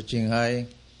 Supreme Master Ching Hai,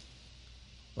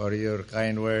 for your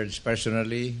kind words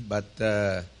personally.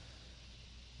 But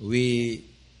we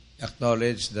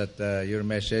acknowledge that your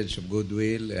message of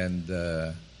goodwill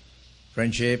and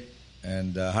friendship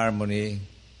and harmony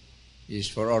is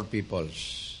for all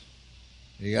peoples,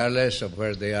 regardless of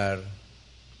where they are,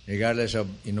 regardless of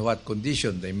in what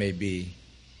condition they may be,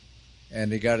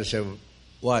 and regardless of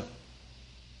what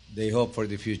they hope for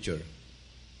the future.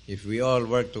 If we all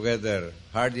work together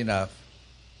hard enough,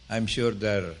 I'm sure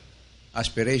their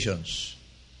aspirations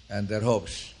and their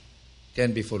hopes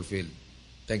can be fulfilled.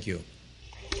 Thank you.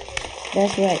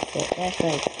 That's right, sir. That's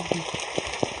right.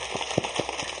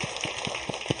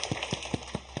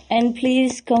 And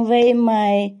please convey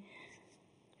my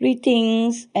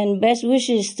greetings and best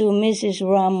wishes to Mrs.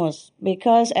 Ramos,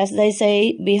 because as they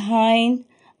say, behind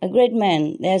a great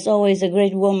man, there's always a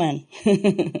great woman.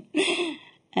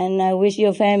 And I wish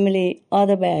your family all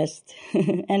the best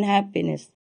and happiness.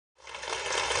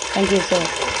 Thank you, sir.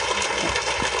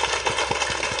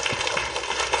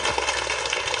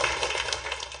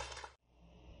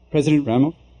 President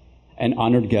Ramos and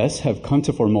honored guests have come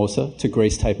to Formosa to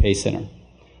grace Taipei Center.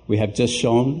 We have just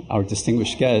shown our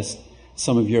distinguished guests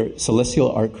some of your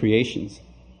celestial art creations.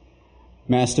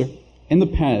 Master, in the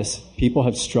past, people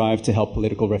have strived to help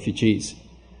political refugees,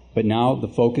 but now the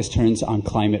focus turns on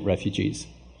climate refugees.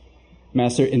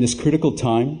 Master, in this critical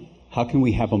time, how can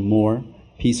we have a more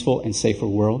peaceful and safer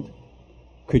world?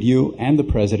 Could you and the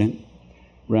President,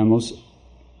 Ramos,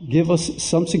 give us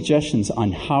some suggestions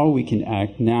on how we can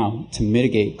act now to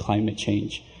mitigate climate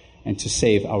change and to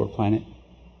save our planet?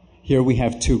 Here we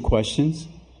have two questions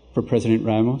for President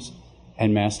Ramos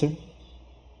and Master.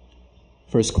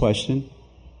 First question.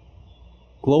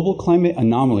 Global climate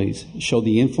anomalies show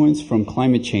the influence from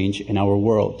climate change in our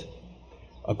world.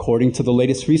 According to the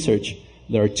latest research,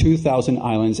 there are 2,000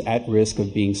 islands at risk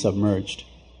of being submerged.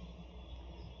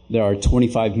 There are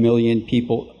 25 million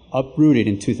people uprooted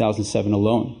in 2007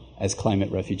 alone as climate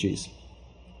refugees.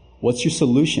 What's your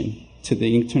solution to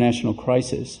the international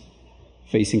crisis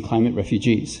facing climate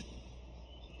refugees?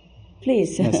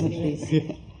 Please. Yes.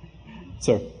 Please.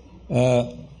 Sir.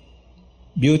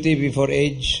 Beauty before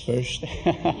age first.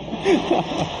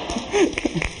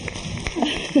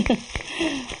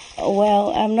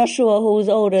 Well, I'm not sure who's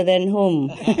older than whom.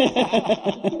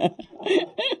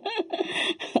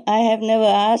 I have never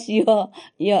asked your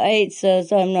age, sir,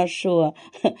 so I'm not sure.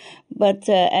 But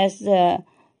as a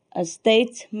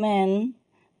statesman,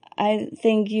 I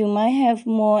think you might have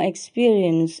more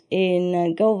experience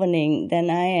in governing than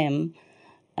I am.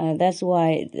 That's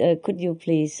why, could you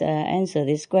please answer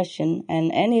this question?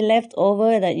 And any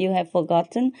leftover that you have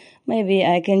forgotten, maybe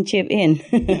I can chip in.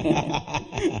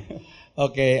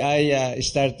 Okay, I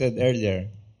started earlier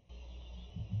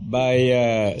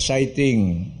by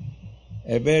citing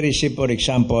a very simple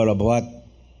example of what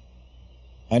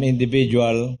an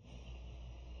individual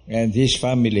and his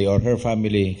family or her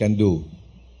family can do.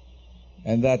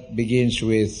 And that begins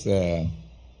with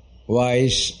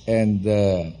wise and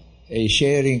a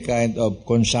sharing kind of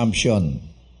consumption.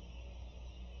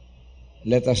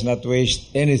 Let us not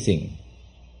waste anything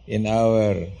in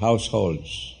our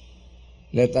households.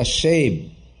 Let us save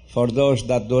for those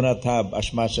that do not have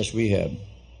as much as we have.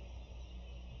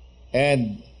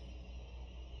 And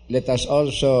let us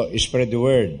also spread the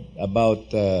word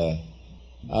about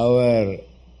our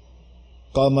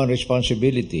common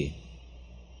responsibility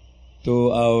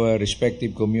to our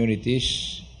respective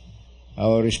communities,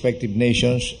 our respective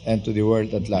nations, and to the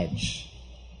world at large.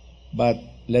 But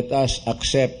let us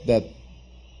accept that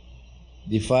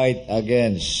the fight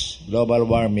against global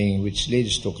warming, which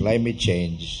leads to climate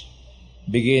change,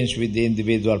 begins with the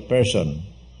individual person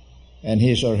and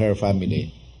his or her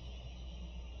family.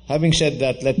 Having said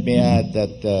that, let me add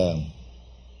that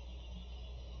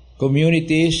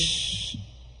communities,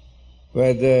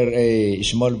 whether a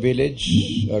small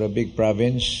village or a big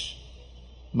province,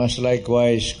 must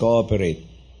likewise cooperate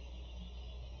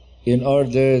in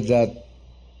order that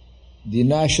the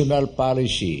national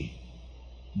policy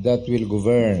that will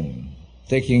govern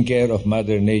taking care of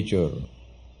Mother Nature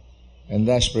and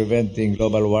thus preventing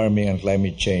global warming and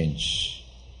climate change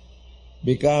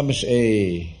becomes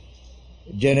a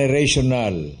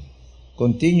generational,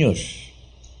 continuous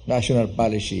national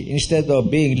policy instead of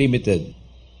being limited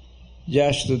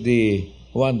just to the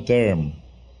one term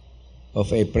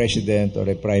of a president or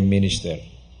a prime minister.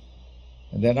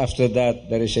 And then after that,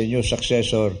 there is a new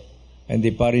successor and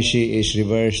the policy is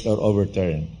reversed or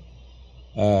overturned.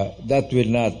 That will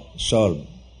not solve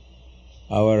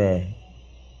our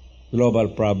global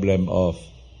problem of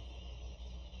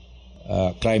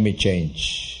climate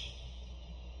change.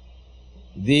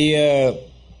 The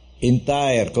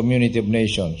entire community of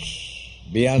nations,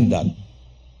 beyond that,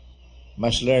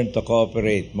 must learn to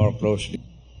cooperate more closely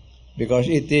because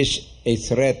it is a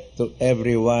threat to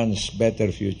everyone's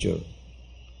better future.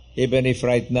 Even if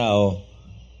right now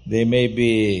they may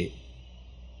be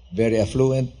very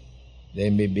affluent, they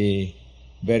may be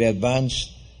very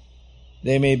advanced,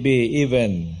 they may be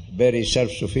even very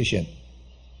self-sufficient.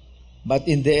 But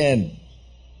in the end,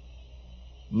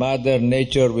 Mother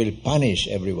Nature will punish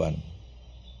everyone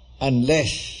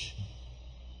unless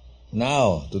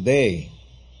now, today,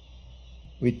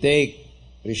 we take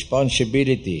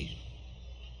responsibility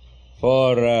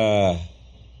for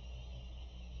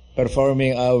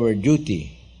performing our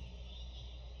duty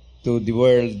to the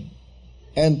world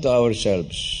and to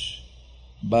ourselves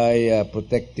by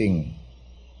protecting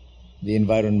the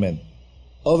environment.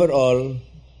 Overall,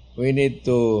 we need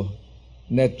to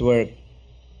network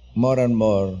more and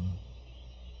more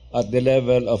at the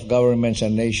level of governments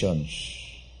and nations.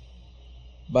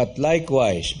 But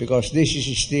likewise, because this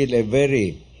is still a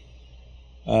very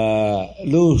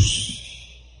loose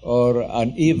or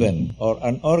uneven or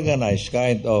unorganized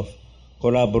kind of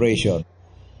collaboration,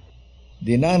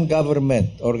 the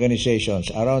non-government organizations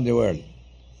around the world,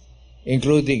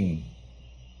 including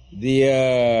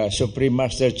the Supreme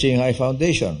Master Ching Hai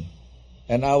Foundation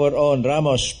and our own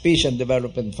Ramos Peace and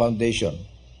Development Foundation,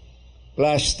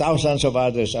 plus thousands of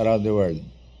others around the world,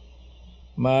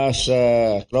 must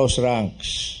close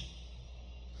ranks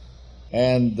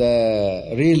and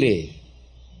really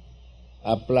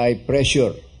apply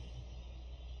pressure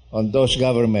on those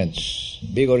governments,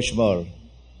 big or small,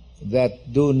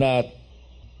 that do not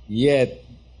yet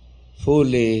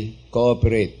fully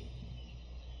cooperate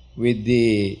with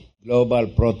the global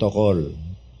protocol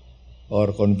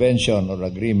or convention or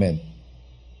agreement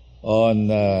on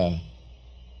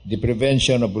the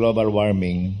prevention of global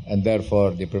warming and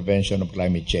therefore the prevention of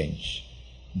climate change.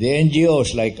 The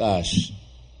NGOs like us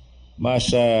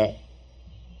must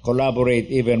collaborate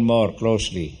even more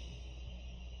closely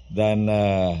than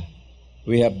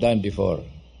we have done before.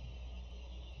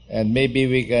 And maybe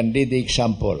we can lead the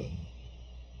example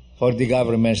for the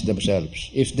governments themselves,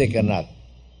 if they cannot,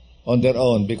 on their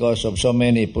own, because of so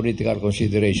many political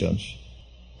considerations,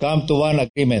 come to one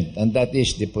agreement, and that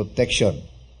is the protection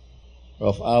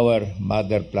of our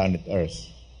mother planet Earth.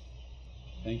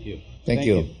 Thank you. Thank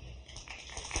you.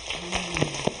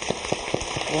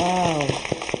 Wow.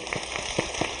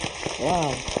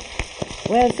 Wow.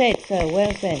 Well said, sir.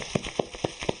 Well said.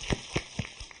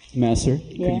 Master,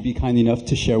 could you be kind enough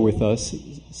to share with us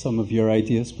some of your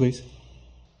ideas, please?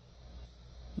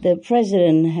 The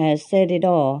President has said it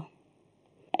all.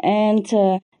 And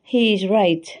he is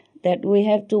right that we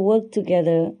have to work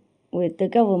together with the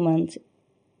government,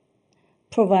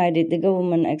 provided the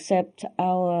government accept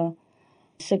our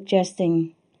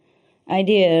suggesting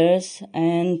ideas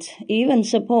and even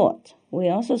support. We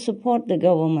also support the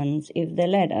government if they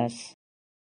let us.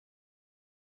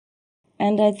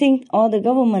 And I think all the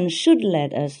governments should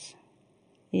let us.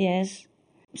 Yes.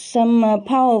 Some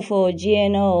powerful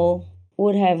GNO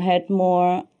would have had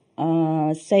more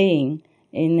saying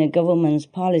in the government's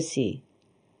policy,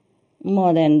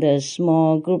 more than the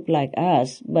small group like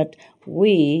us. But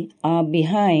we are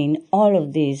behind all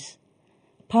of these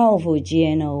powerful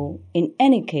GNO in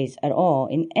any case at all.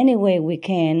 In any way we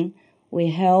can, we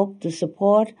help to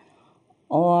support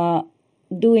or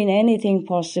doing anything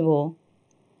possible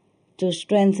to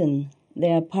strengthen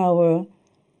their power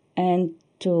and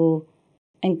to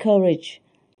encourage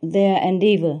their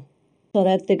endeavor so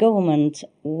that the government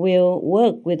will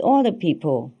work with all the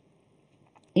people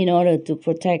in order to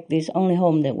protect this only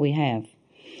home that we have.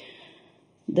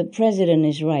 The President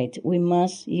is right. We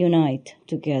must unite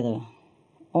together,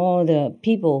 all the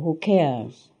people who care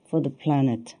for the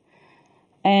planet,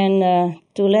 and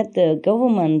to let the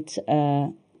government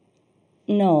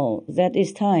know that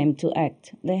it's time to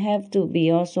act. They have to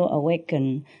be also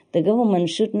awakened. The government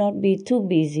should not be too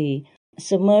busy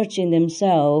submerging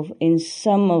themselves in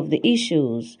some of the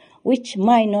issues which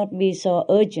might not be so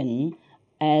urgent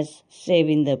as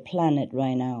saving the planet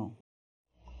right now.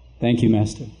 Thank you,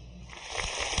 Master.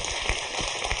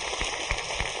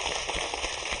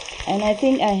 And I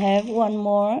think I have one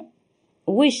more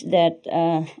wish that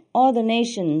all the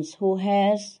nations who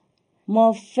has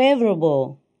more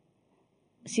favorable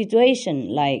situation,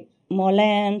 like more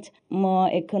land, more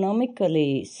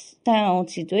economically sound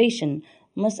situation,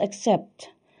 must accept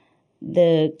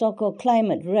the so-called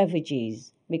climate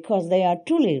refugees, because they are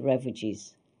truly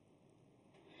refugees.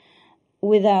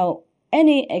 Without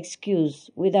any excuse,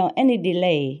 without any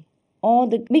delay, all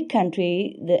the big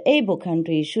country, the able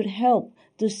country, should help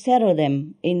to settle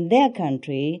them in their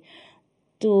country,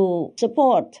 to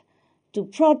support, to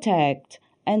protect,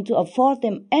 and to afford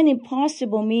them any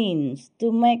possible means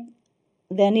to make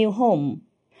their new home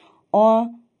or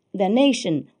their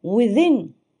nation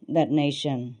within that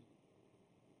nation.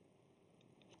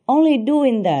 Only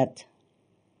doing that,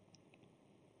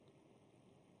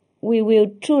 we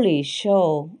will truly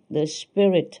show the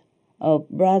spirit of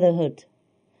brotherhood.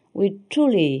 We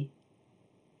truly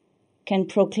can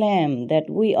proclaim that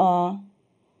we are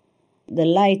the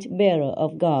light bearer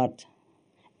of God.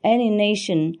 Any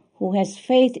nation who has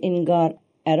faith in God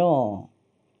at all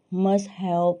must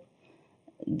help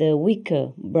the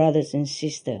weaker brothers and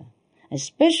sisters.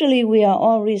 Especially, we are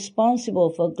all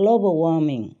responsible for global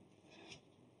warming,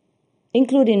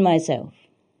 including myself.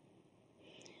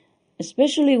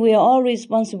 Especially, we are all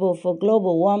responsible for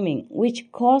global warming,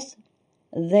 which caused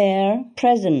their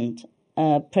present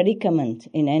predicament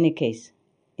in any case,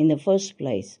 in the first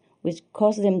place, which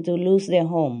caused them to lose their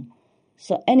home.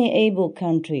 So any able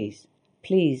countries,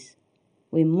 please,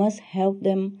 we must help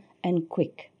them, and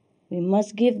quick. We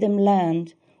must give them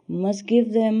land, we must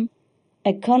give them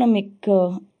economic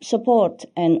support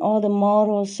and all the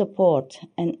moral support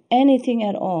and anything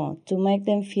at all to make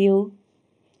them feel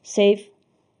safe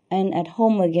and at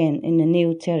home again in the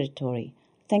new territory.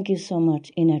 Thank you so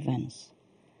much in advance.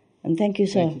 And thank you,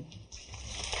 sir.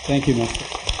 Thank you, Master.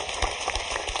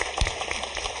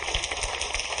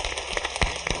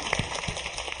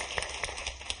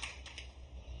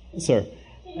 Sir,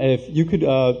 if you could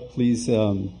please,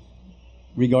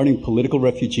 regarding political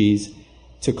refugees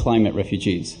to climate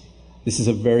refugees, this is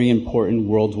a very important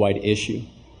worldwide issue.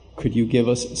 Could you give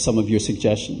us some of your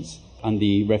suggestions on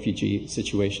the refugee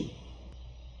situation?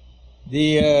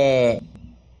 The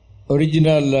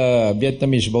original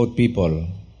Vietnamese boat people,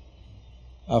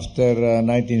 after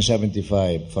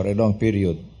 1975, for a long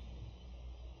period,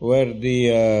 were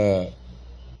the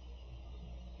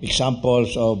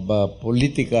examples of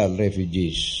political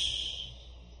refugees.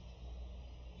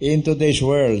 In today's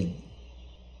world,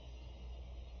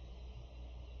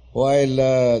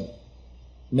 while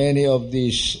many of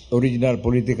these original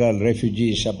political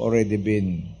refugees have already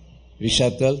been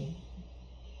resettled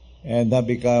and have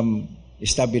become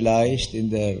stabilized in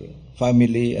their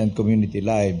family and community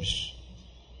lives,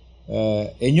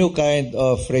 a new kind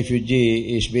of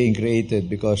refugee is being created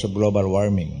because of global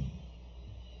warming.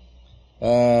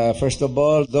 First of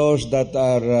all, those that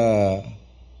are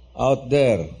out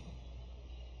there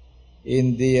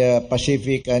in the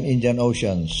Pacific and Indian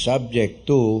Oceans, subject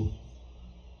to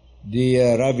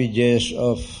the ravages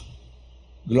of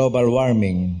global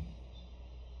warming,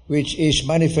 which is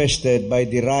manifested by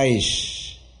the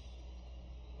rise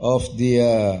of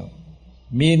the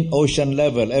mean ocean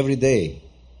level every day,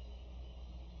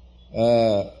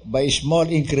 by small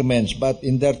increments, but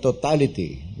in their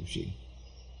totality, you see.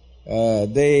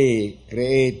 They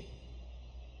create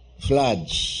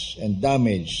floods and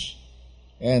damage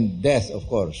and death, of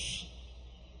course,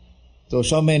 to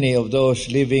so many of those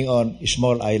living on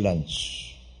small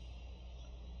islands.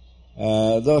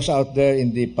 Those out there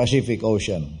in the Pacific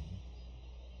Ocean,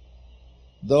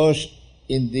 those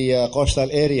in the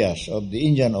coastal areas of the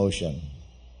Indian Ocean.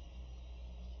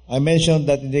 I mentioned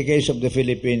that in the case of the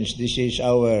Philippines, this is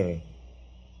our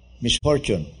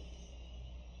misfortune,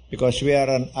 because we are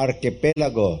an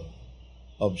archipelago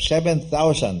of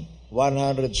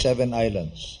 7,107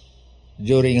 islands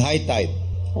during high tide.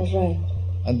 That's right.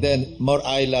 And then more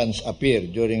islands appear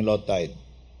during low tide.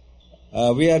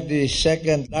 We are the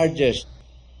second largest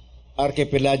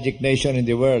archipelagic nation in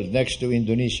the world, next to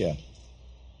Indonesia.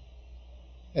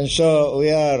 And so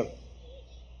we are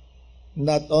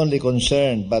not only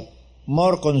concerned, but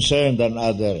more concerned than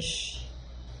others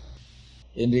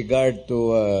in regard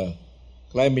to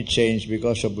climate change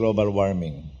because of global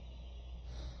warming.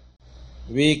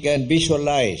 We can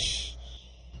visualize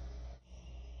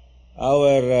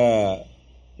our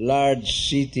large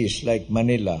cities like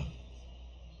Manila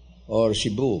or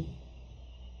Cebu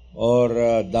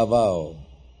or Davao,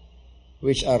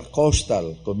 which are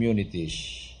coastal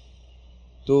communities,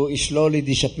 to slowly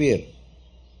disappear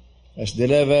as the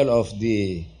level of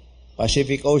the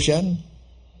Pacific Ocean,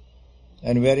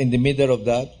 and we are in the middle of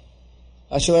that,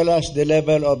 as well as the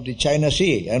level of the China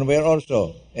Sea, and we're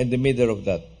also in the middle of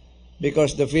that,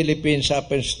 because the Philippines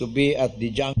happens to be at the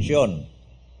junction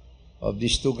of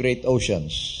these two great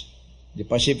oceans, the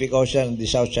Pacific Ocean and the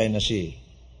South China Sea.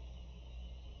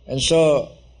 And so,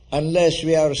 unless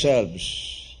we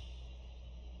ourselves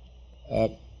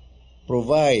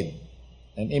provide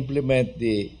and implement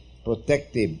the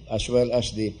protective as well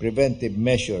as the preventive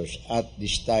measures at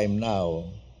this time now,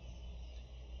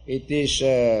 it is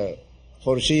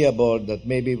foreseeable that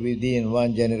maybe within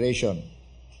one generation,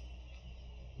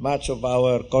 much of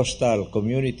our coastal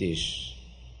communities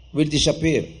will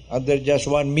disappear under just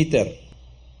 1 meter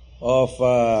of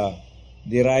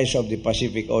the rise of the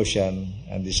Pacific Ocean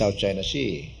and the South China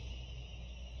Sea.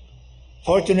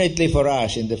 Fortunately for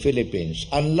us in the Philippines,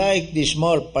 unlike the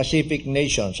small Pacific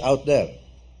nations out there,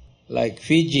 like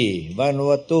Fiji,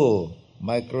 Vanuatu,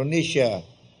 Micronesia,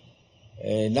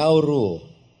 Nauru,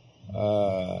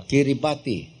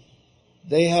 Kiribati,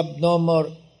 they have no more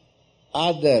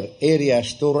other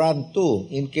areas to run to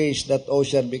in case that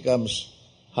ocean becomes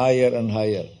higher and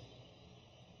higher.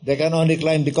 They can only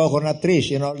climb the coconut trees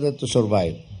in order to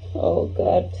survive. Oh,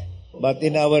 God. But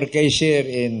in our case here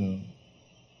in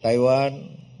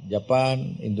Taiwan,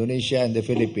 Japan, Indonesia, and the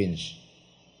Philippines,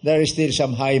 there is still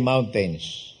some high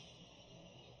mountains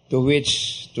to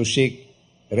which to seek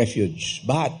refuge.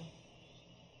 But,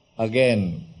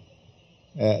 again,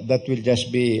 that will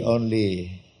just be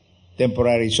only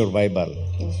temporary survival.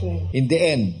 That's right. In the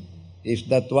end, if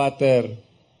that water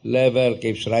level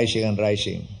keeps rising and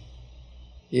rising,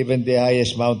 even the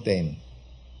highest mountain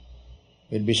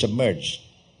will be submerged.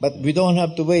 But we don't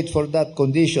have to wait for that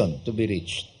condition to be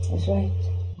reached. That's right.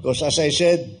 Because as I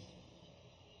said,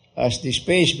 as the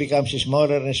space becomes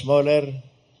smaller and smaller,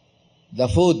 the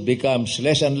food becomes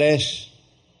less and less,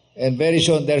 and very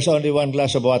soon there's only one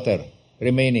glass of water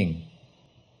remaining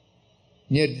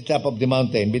near the top of the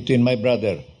mountain between my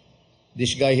brother,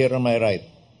 this guy here on my right,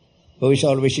 who is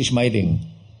always smiling,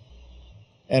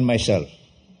 and myself.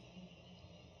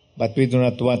 But we do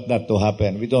not want that to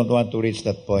happen. We don't want to reach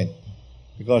that point.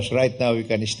 Because right now we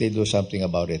can still do something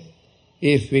about it.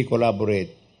 If we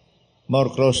collaborate more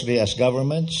closely as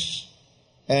governments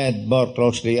and more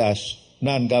closely as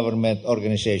non-government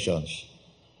organizations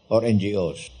or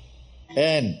NGOs.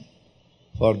 And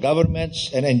for governments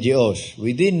and NGOs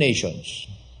within nations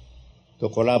to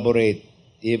collaborate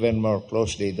even more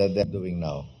closely than they're doing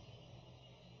now.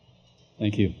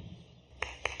 Thank you.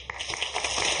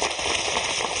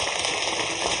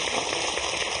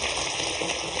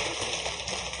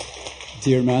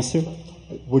 Dear Master,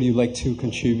 would you like to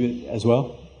contribute as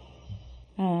well?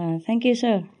 Thank you,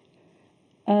 sir.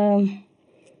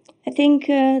 I think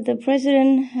the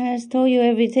President has told you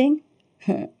everything.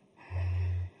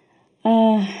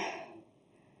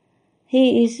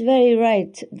 He is very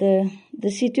right.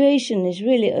 The situation is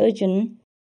really urgent.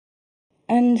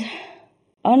 And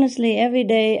honestly, every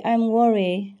day I'm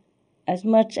worried as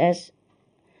much as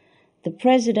the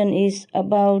President is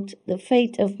about the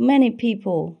fate of many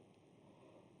people,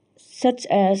 such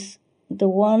as the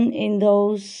one in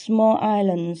those small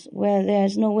islands where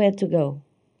there's nowhere to go.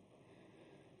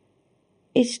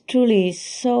 It's truly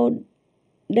so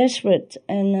desperate,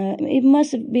 and it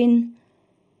must have been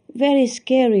very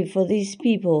scary for these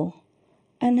people,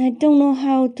 and I don't know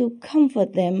how to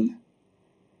comfort them.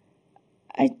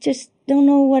 I just don't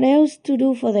know what else to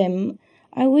do for them.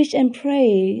 I wish and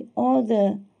pray all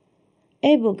the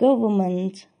able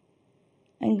government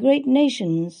and great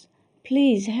nations,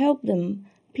 please help them.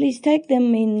 Please take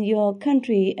them in your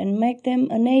country and make them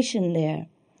a nation there.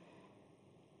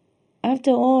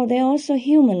 After all, they're also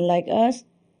human like us,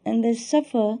 and they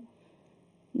suffer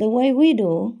the way we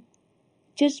do.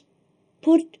 Just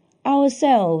put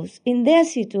ourselves in their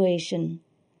situation,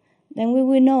 then we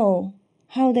will know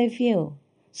how they feel.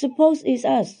 Suppose it's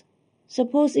us,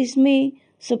 suppose it's me,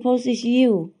 suppose it's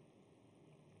you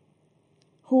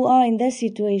who are in that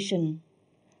situation.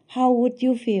 How would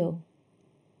you feel?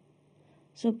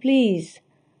 So please,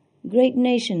 great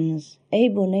nations,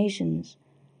 able nations,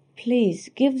 please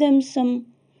give them some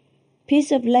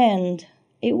piece of land.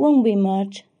 It won't be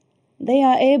much. They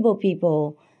are able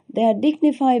people. They are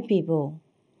dignified people.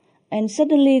 And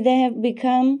suddenly they have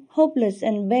become hopeless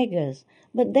and beggars.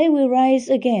 But they will rise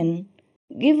again,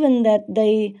 given that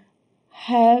they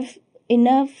have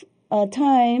enough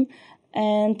time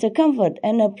and comfort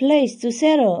and a place to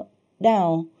settle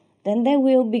down. Then they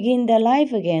will begin their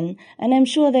life again, and I'm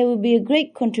sure there will be a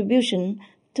great contribution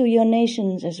to your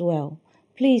nations as well.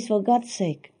 Please, for God's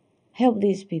sake, help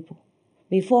these people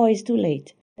before it's too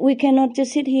late. We cannot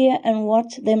just sit here and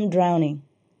watch them drowning.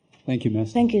 Thank you,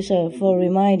 Master. Thank you, sir, for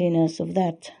reminding us of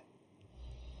that.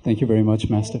 Thank you very much,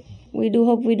 Master. We do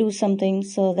hope we do something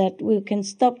so that we can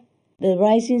stop the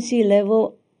rising sea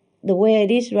level the way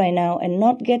it is right now and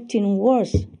not getting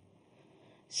worse,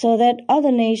 so that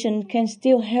other nations can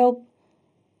still help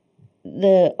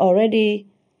the already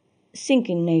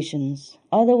sinking nations.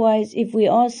 Otherwise, if we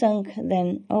all sunk,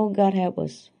 then, oh, God help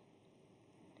us.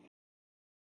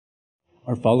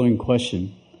 Our following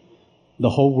question. The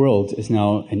whole world is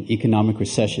now in economic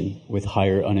recession with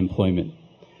higher unemployment.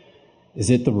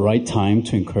 Is it the right time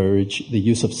to encourage the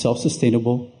use of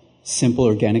self-sustainable, simple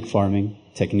organic farming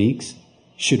techniques?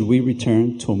 Should we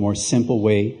return to a more simple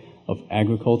way of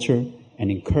agriculture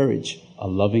and encourage a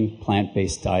loving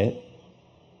plant-based diet?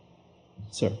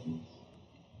 Sir.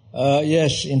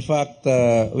 Yes, in fact,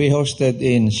 we hosted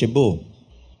in Cebu,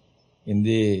 in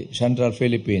the Central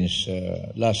Philippines,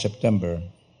 last September,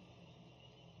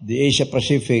 the Asia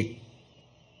Pacific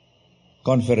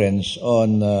Conference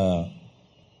on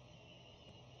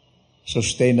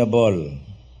sustainable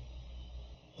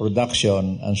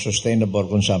production and sustainable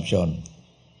consumption.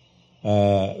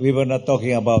 We were not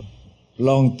talking about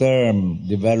long-term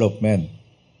development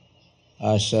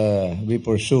as we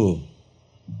pursue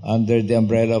under the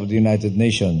umbrella of the United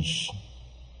Nations,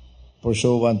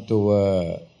 pursuant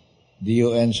to the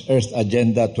UN's Earth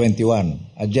Agenda 21,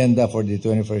 Agenda for the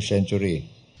 21st Century.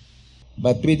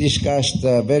 But we discussed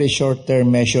very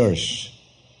short-term measures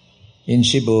in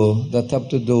Cebu that have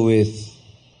to do with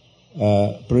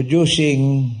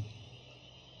producing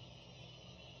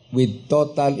with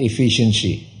total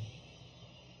efficiency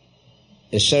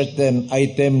a certain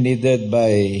item needed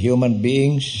by human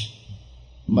beings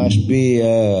must be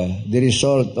the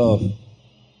result of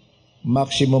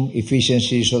maximum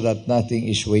efficiency so that nothing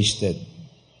is wasted.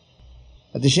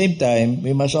 At the same time,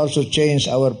 we must also change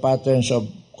our patterns of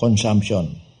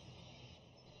consumption.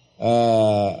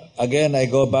 Again, I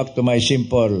go back to my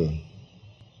simple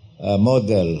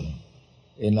model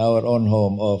in our own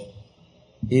home of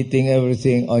eating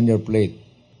everything on your plate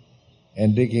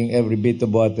and drinking every bit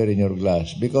of water in your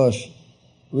glass, because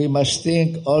we must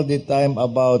think all the time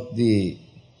about the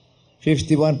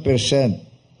 51%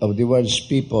 of the world's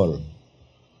people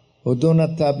who do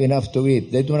not have enough to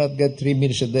eat. They do not get 3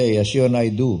 meals a day as you and I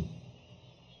do,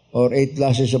 or 8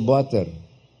 glasses of water.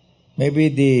 Maybe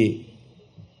the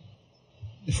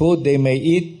food they may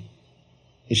eat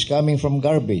is coming from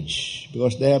garbage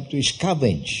because they have to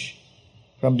scavenge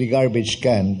from the garbage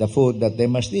can the food that they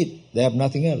must eat. They have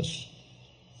nothing else.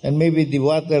 And maybe the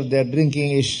water they're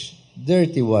drinking is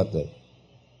dirty water,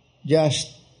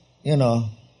 just,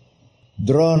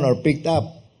 drawn or picked up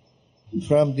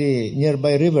from the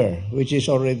nearby river, which is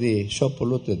already so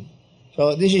polluted.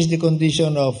 So this is the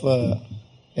condition of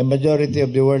a majority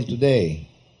of the world today.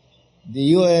 The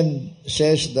UN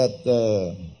says that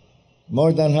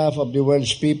more than half of the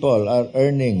world's people are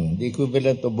earning the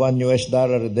equivalent of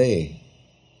 $1 a day.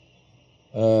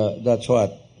 That's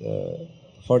what?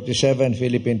 47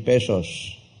 Philippine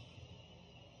pesos,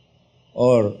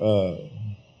 or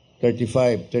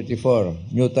 34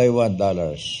 New Taiwan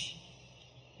dollars.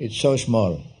 It's so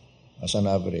small as an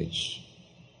average.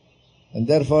 And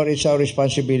therefore, it's our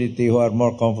responsibility who are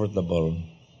more comfortable.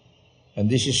 And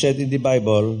this is said in the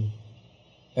Bible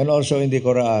and also in the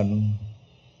Quran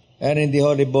and in the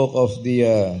holy book of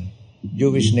the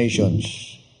Jewish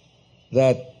nations,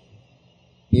 that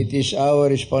it is our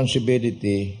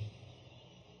responsibility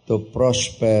to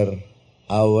prosper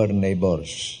our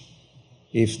neighbors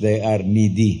if they are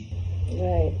needy,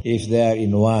 Right. if they are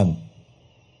in want,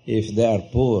 if they are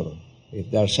poor,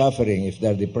 if they are suffering, if they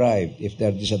are deprived, if they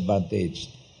are disadvantaged.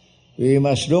 We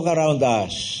must look around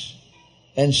us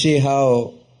and see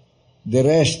how the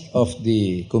rest of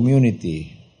the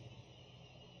community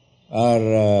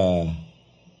are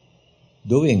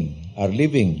doing, are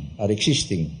living, are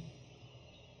existing.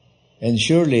 And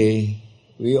surely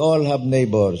we all have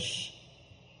neighbors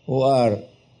who are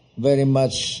very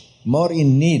much more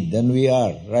in need than we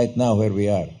are right now where we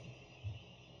are.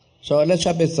 So let's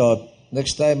have a thought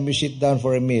next time we sit down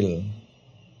for a meal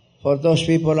for those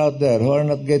people out there who are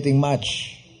not getting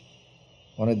much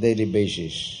on a daily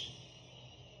basis.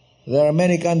 There are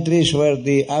many countries where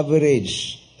the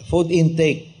average food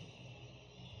intake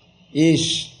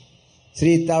is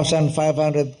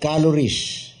 3,500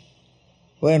 calories,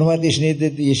 when what is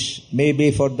needed is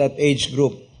maybe for that age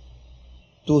group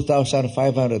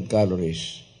 2,500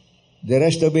 calories. The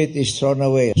rest of it is thrown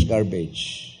away as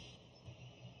garbage.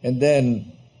 And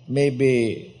then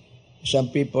maybe some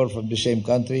people from the same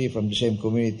country, from the same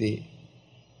community,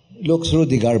 look through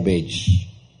the garbage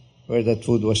where that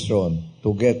food was thrown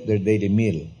to get their daily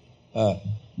meal.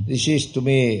 This is, to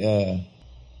me,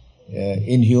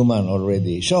 inhuman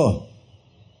already. So,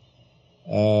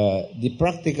 the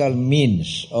practical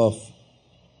means of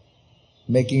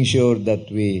making sure that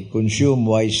we consume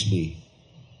wisely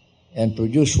and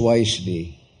produce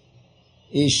wisely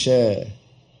is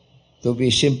to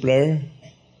be simpler,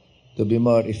 to be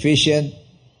more efficient,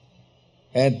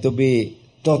 and to be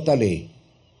totally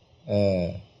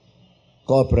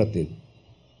cooperative.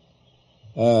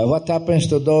 What happens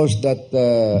to those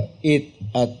that eat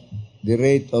at the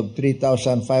rate of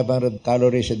 3,500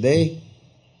 calories a day?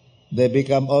 They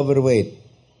become overweight.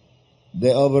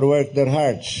 They overwork their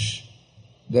hearts.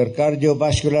 Their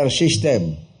cardiovascular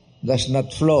system does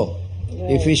not flow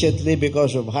efficiently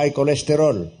because of high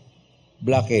cholesterol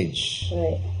blockage.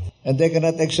 Right. And they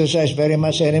cannot exercise very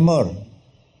much anymore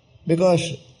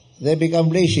because they become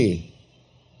lazy.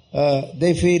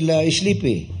 They feel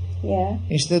sleepy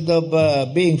instead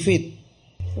of being fit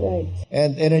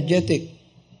and energetic.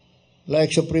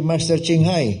 Like Supreme Master Ching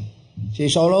Hai,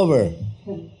 she's all over.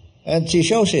 And she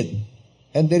shows it.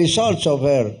 And the results of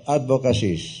her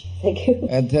advocacies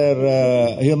and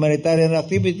her humanitarian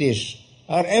activities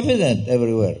are evident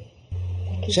everywhere.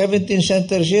 17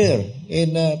 centers here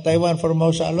in Taiwan,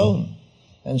 Formosa alone,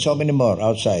 and so many more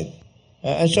outside.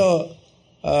 And so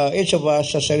each of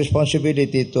us has a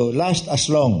responsibility to last as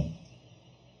long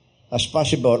as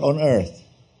possible on earth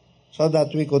so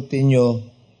that we continue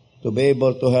to be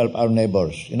able to help our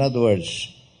neighbors. In other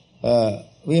words,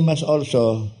 we must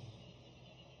also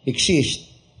exist,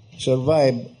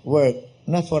 survive, work,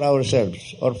 not for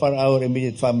ourselves or for our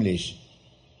immediate families,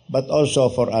 but also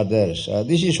for others.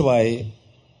 This is why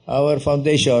our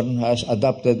foundation has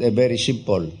adopted a very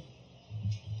simple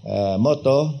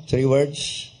motto, 3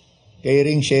 words: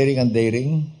 caring, sharing, and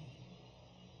daring.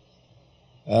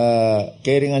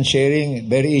 Caring and sharing,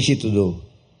 very easy to do.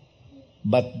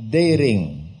 But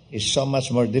daring is so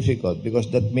much more difficult because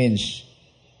that means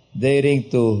daring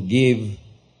to give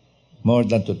more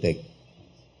than to take.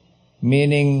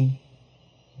 Meaning,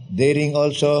 daring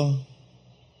also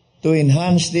to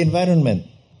enhance the environment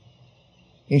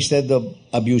instead of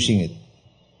abusing it.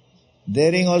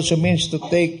 Daring also means to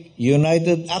take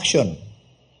united action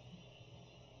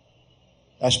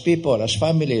as people, as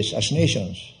families, as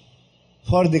nations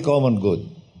for the common good.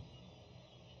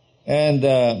 And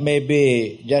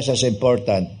maybe just as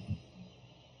important,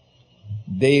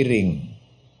 daring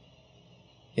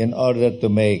in order to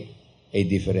make a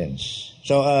difference.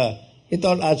 So it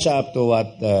all adds up to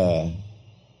what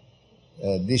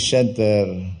this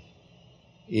center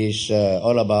is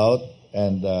all about,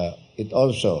 and it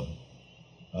also,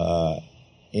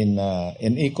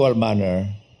 in equal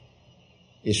manner,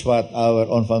 is what our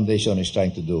own foundation is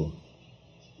trying to do.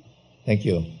 Thank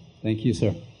you. Thank you,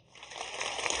 sir.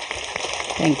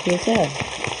 Thank you, sir.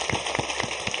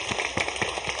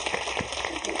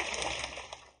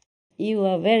 You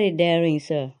are very daring,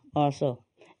 sir, also.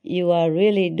 You are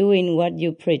really doing what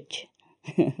you preach.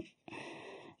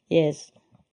 Yes.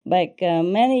 Back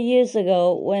many years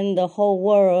ago, when the whole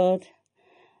world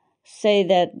say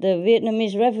that the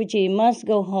Vietnamese refugee must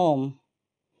go home,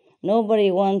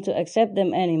 nobody wants to accept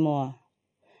them anymore.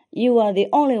 You are the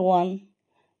only one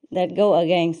that go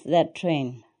against that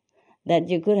train, that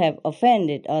you could have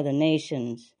offended other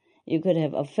nations, you could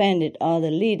have offended other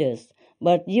leaders,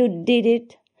 but you did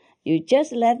it. You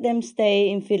just let them stay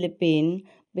in Philippines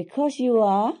because you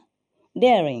are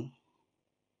daring.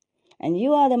 And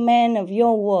you are the man of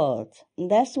your word.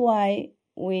 And that's why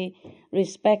we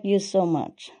respect you so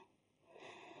much.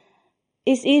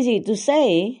 It's easy to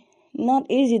say, not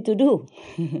easy to do.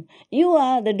 You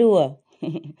are the doer.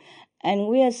 And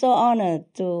we are so honored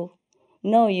to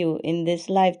know you in this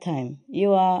lifetime.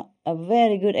 You are a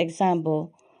very good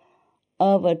example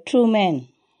of a true man.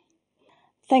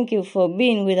 Thank you for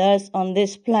being with us on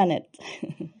this planet.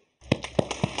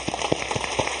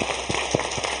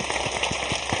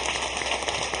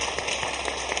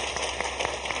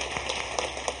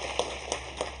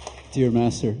 Dear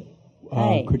Master,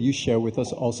 could you share with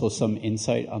us also some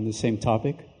insight on the same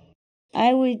topic?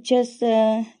 I will just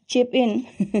chip in.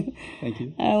 Thank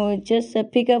you. I will just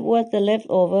pick up what's the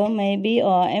leftover, maybe,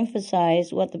 or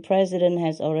emphasize what the President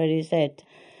has already said.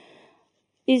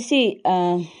 You see,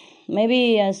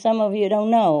 maybe some of you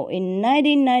don't know, in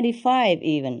 1995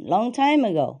 even, long time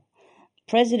ago,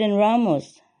 President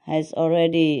Ramos has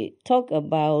already talked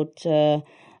about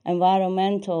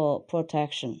environmental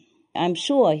protection. I'm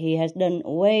sure he has done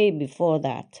way before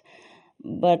that.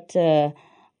 But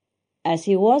as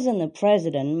he wasn't a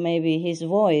president, maybe his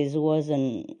voice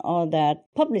wasn't all that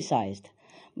publicized.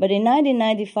 But in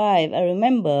 1995, I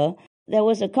remember there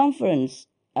was a conference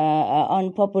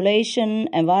on population,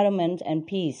 environment, and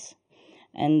peace.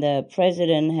 And the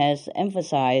president has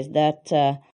emphasized that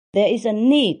there is a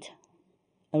need,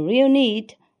 a real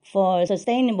need for a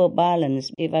sustainable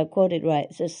balance, if I quote it right,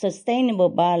 a sustainable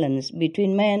balance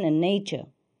between man and nature,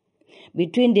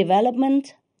 between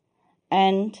development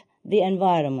and the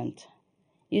environment.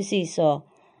 You see, so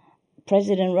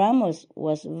President Ramos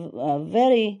was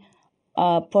very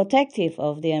protective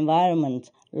of the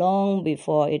environment long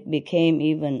before it became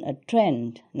even a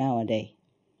trend nowadays.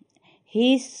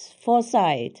 His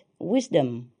foresight,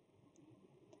 wisdom,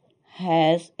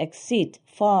 has exceeded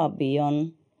far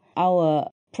beyond our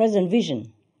present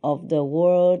vision of the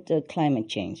world climate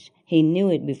change. He knew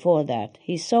it before that.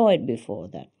 He saw it before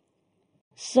that.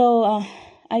 So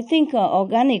I think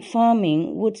organic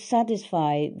farming would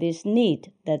satisfy this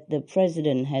need that the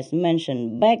President has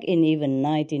mentioned back in even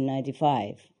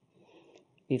 1995,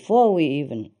 before we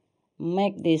even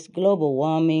make this global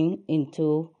warming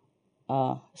into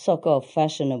a so-called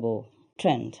fashionable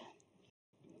trend.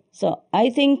 So I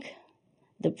think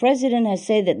the President has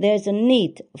said that there's a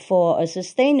need for a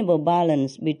sustainable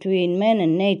balance between man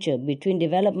and nature, between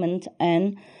development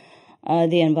and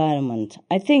the environment.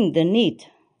 I think the need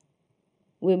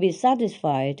will be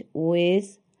satisfied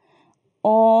with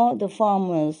all the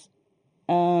farmers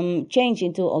change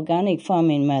into organic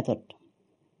farming method.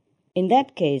 In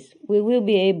that case, we will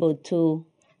be able to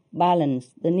balance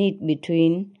the need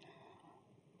between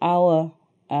our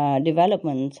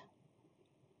development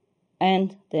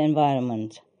and the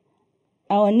environment,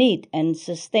 our need and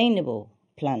sustainable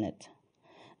planet.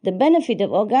 The benefit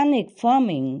of organic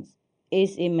farming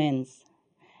is immense,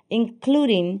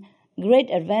 including great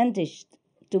advantage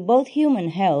to both human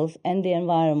health and the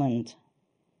environment.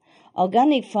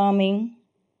 Organic farming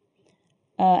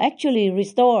actually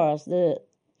restores the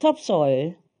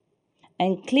topsoil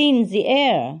and cleans the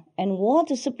air and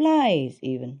water supplies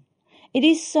even. It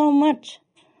is so much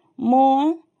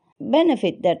more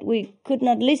benefit that we could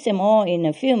not list them all in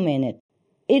a few minutes.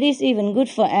 It is even good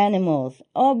for animals,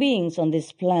 all beings on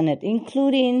this planet,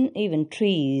 including even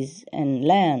trees and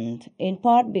land, in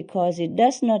part because it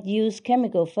does not use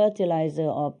chemical fertilizer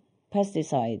or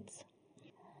pesticides,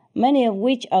 many of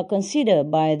which are considered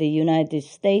by the United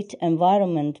States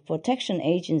Environment Protection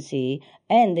Agency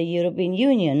and the European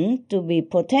Union to be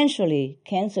potentially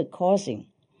cancer-causing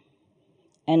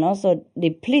and also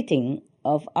depleting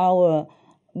of our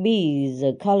bees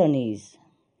colonies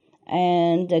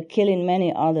and killing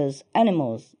many other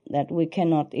animals that we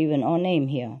cannot even all name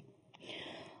here.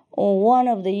 One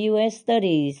of the U.S.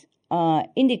 studies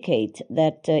indicate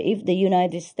that if the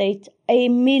United States 8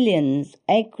 million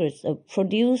acres of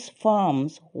produce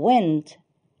farms went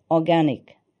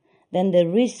organic, then the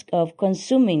risk of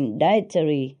consuming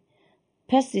dietary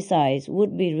pesticides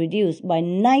would be reduced by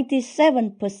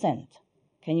 97%.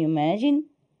 Can you imagine?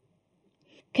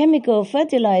 Chemical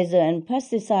fertilizer and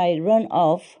pesticide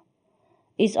runoff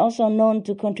is also known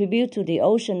to contribute to the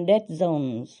ocean dead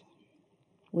zones.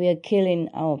 We are killing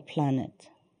our planet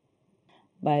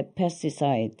by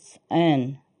pesticides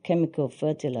and chemical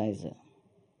fertilizer.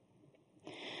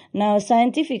 Now,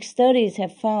 scientific studies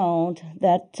have found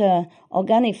that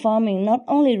organic farming not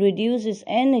only reduces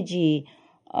energy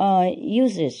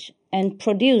usage and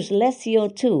produce less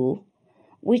CO2,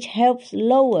 which helps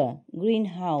lower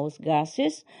greenhouse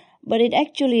gases, but it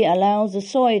actually allows the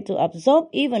soil to absorb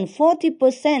even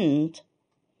 40%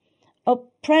 of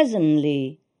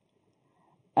presently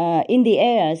in the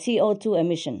air CO2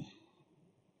 emission.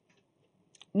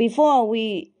 Before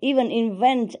we even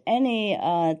invent any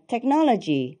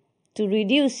technology to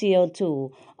reduce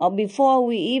CO2, or before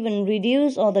we even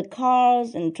reduce all the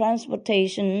cars and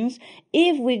transportations,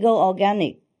 if we go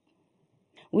organic,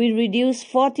 we reduce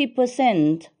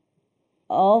 40%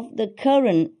 of the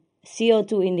current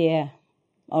CO2 in the air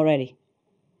already,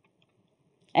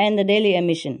 and the daily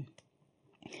emission.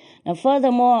 Now,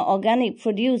 furthermore, organic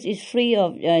produce is free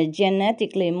of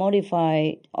genetically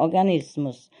modified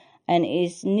organisms, and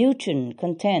its nutrient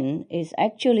content is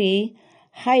actually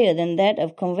higher than that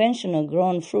of conventional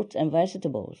grown fruits and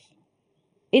vegetables.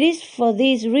 It is for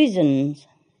these reasons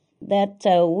that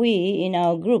we in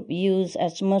our group use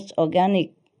as much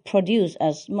organic produce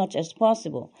as much as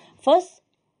possible. First,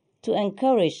 to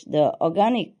encourage the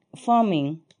organic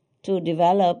farming to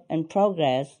develop and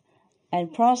progress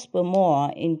and prosper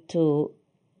more into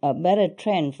a better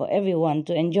trend for everyone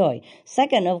to enjoy.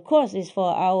 Second, of course, is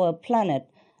for our planet.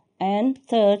 And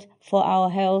third, for our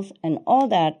health and all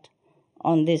that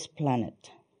on this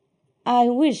planet. I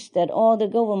wish that all the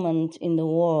governments in the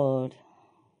world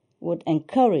would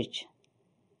encourage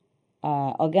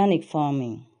organic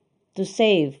farming to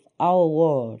save our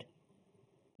world.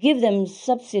 Give them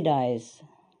subsidies.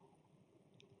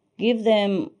 Give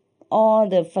them all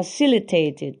the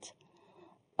facilitated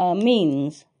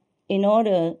means in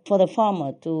order for the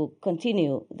farmer to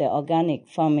continue the organic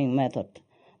farming method,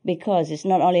 because it's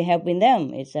not only helping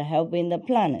them, it's helping the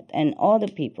planet and all the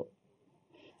people.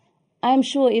 I'm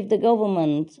sure if the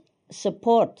government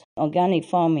support organic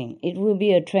farming, it will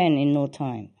be a trend in no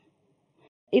time.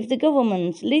 If the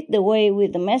government lead the way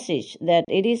with the message that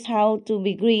it is how to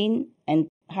be green and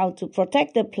how to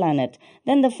protect the planet,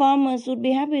 then the farmers would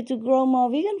be happy to grow more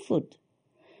vegan food.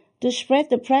 To spread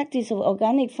the practice of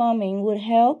organic farming would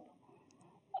help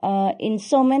in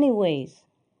so many ways.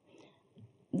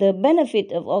 The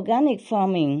benefit of organic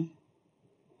farming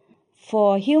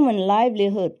for human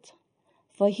livelihood,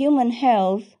 for human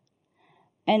health,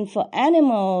 and for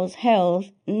animals'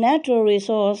 health, natural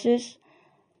resources,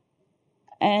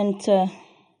 and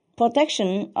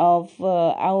protection of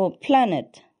our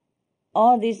planet,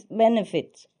 all these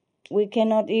benefits we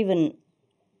cannot even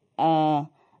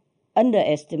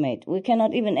underestimate. We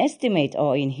cannot even estimate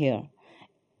all in here.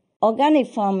 Organic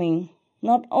farming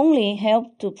not only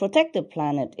help to protect the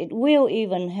planet, it will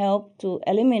even help to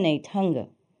eliminate hunger.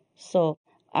 So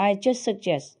I just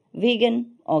suggest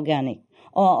vegan organic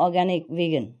or organic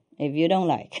vegan if you don't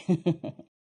like.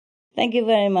 Thank you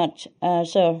very much,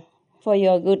 sir, for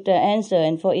your good answer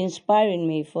and for inspiring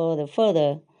me for the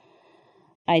further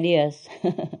ideas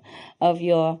of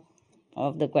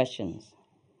the questions.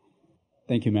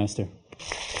 Thank you, Master.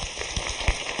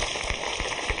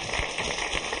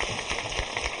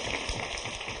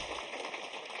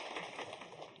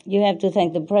 You have to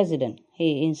thank the President.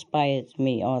 He inspired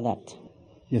me, all that.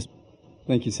 Yes.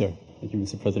 Thank you, sir. Thank you,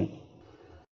 Mr. President.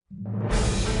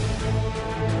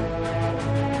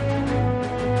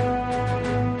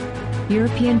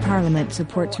 European Parliament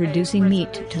supports reducing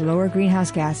meat to lower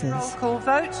greenhouse gases. Roll call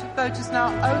vote. Vote is now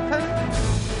open.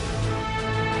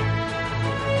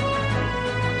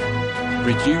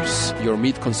 Reduce your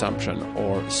meat consumption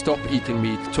or stop eating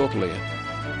meat totally.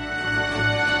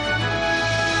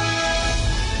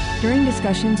 During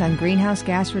discussions on greenhouse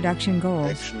gas reduction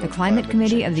goals, the Climate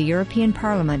Committee of the European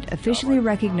Parliament officially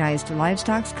recognized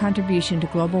livestock's contribution to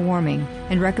global warming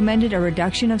and recommended a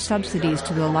reduction of subsidies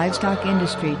to the livestock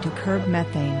industry to curb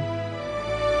methane.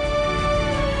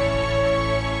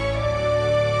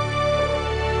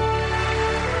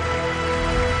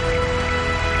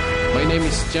 My name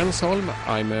is Jens Holm.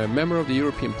 I'm a member of the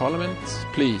European Parliament.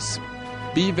 Please,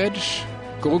 be veg,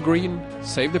 go green,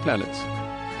 save the planet.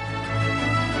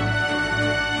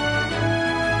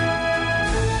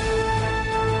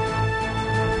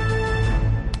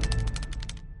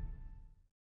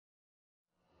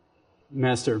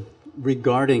 Master,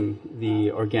 regarding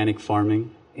the organic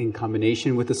farming in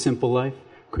combination with a simple life,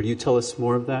 could you tell us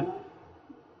more of that?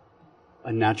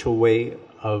 A natural way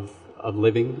of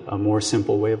living, a more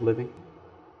simple way of living?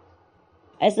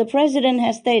 As the President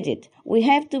has stated, we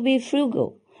have to be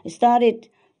frugal. It started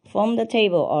from the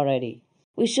table already.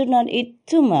 We should not eat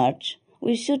too much.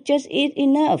 We should just eat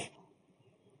enough,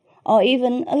 or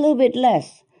even a little bit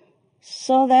less,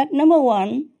 so that, number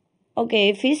one,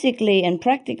 okay, physically and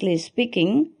practically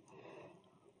speaking,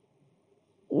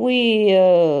 we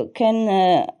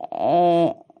can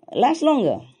last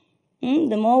longer.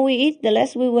 The more we eat, the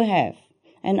less we will have,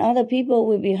 and other people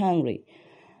will be hungry.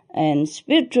 And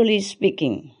spiritually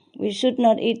speaking, we should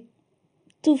not eat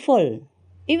too full.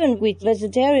 Even with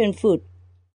vegetarian food,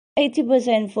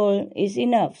 80% full is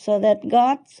enough, so that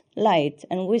God's light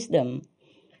and wisdom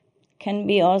can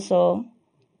be also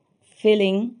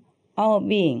filling our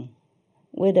being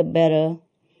with a better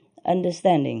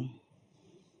understanding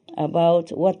about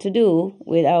what to do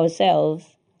with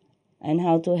ourselves and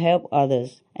how to help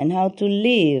others and how to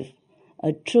live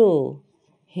a true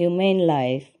humane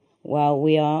life while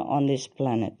we are on this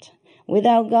planet.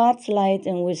 Without God's light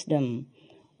and wisdom,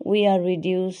 we are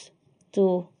reduced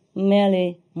to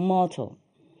merely mortal,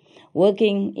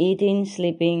 working, eating,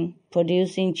 sleeping,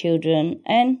 producing children,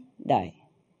 and die.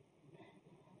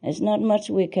 There's not much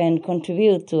we can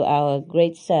contribute to our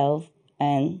great self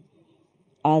and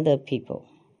other people,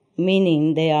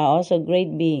 meaning they are also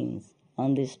great beings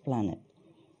on this planet.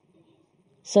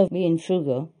 So being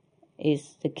frugal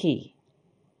is the key.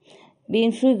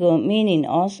 Being frugal meaning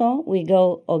also we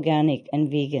go organic and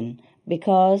vegan,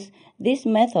 because this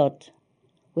method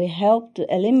will help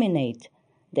to eliminate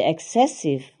the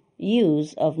excessive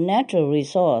use of natural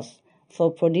resource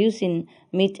for producing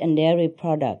meat and dairy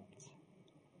products.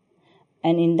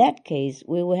 And in that case,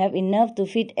 we will have enough to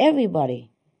feed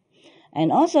everybody.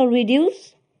 And also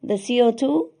reduce the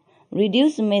CO2,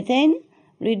 reduce methane,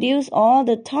 reduce all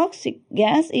the toxic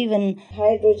gas, even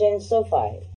hydrogen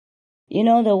sulfide. You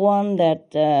know, the one that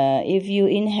if you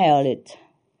inhale it,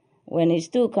 when it's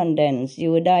too condensed,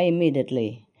 you will die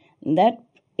immediately. That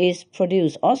is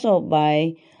produced also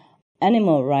by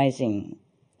animal raising,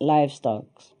 livestock,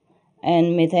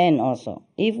 and methane also.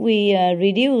 If we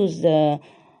reduce the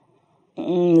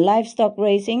livestock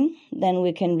raising, then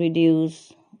we can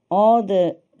reduce all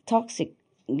the toxic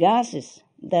gases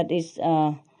that is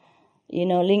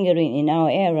lingering in our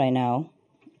air right now.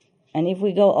 And if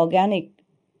we go organic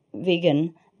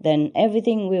vegan, then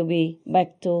everything will be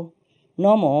back to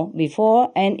normal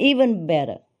before and even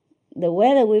better. The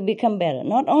weather will become better.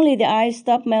 Not only the ice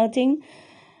stop melting,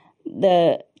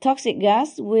 the toxic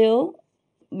gas will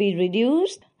be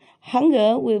reduced,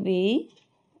 hunger will be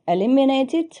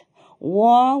eliminated,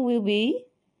 war will be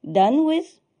done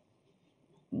with,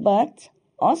 but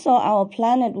also our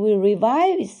planet will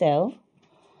revive itself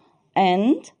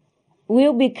and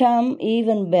will become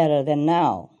even better than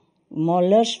now, more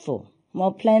lustful,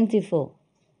 more plentiful,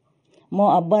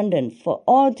 more abundant for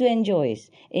all to enjoy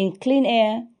in clean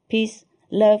air, peace,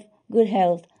 love, good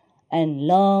health, and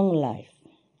long life.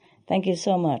 Thank you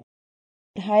so much.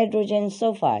 Hydrogen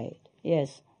sulfide,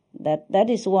 yes, that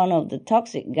is one of the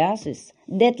toxic gases,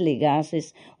 deadly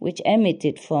gases, which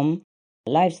emitted from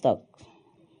livestock.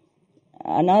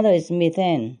 Another is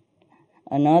methane.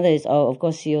 Another is, of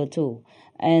course, CO2.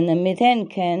 And the methane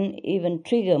can even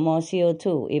trigger more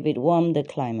CO2 if it warms the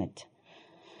climate.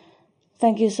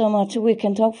 Thank you so much. We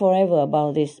can talk forever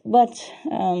about this. But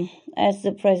as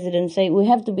the President said, we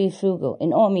have to be frugal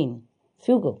in all means.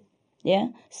 Frugal, yeah?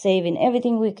 Saving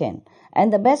everything we can.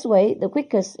 And the best way, the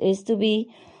quickest, is to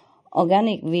be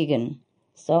organic vegan.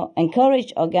 So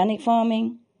encourage organic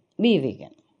farming, be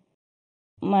vegan.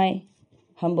 My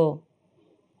humble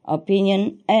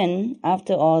opinion, and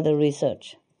after all the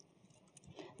research.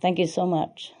 Thank you so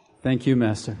much. Thank you,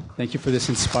 Master. Thank you for this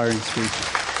inspiring speech.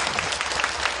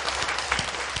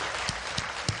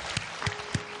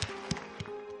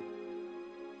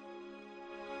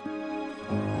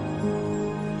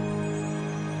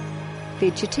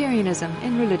 Vegetarianism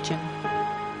in religion.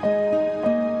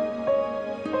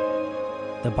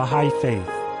 The Baha'i Faith.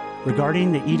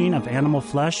 Regarding the eating of animal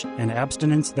flesh and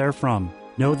abstinence therefrom,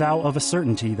 know thou of a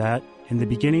certainty that, in the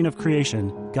beginning of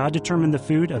creation, God determined the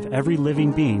food of every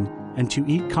living being, and to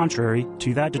eat contrary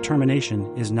to that determination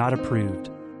is not approved.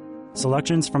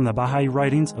 Selections from the Baha'i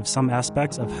writings of some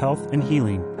aspects of health and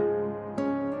healing.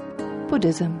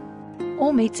 Buddhism.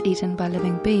 All meats eaten by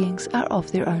living beings are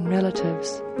of their own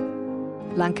relatives.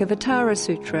 Lankavatara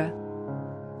Sutra.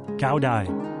 Cao Dai.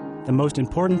 The most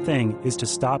important thing is to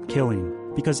stop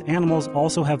killing, because animals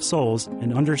also have souls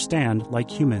and understand like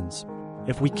humans.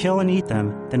 If we kill and eat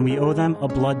them, then we owe them a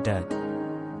blood debt.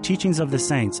 Teachings of the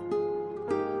Saints.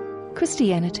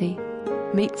 Christianity.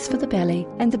 Meats for the belly,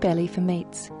 and the belly for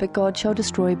meats, but God shall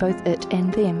destroy both it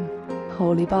and them.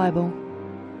 Holy Bible.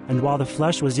 And while the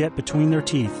flesh was yet between their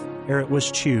teeth, ere it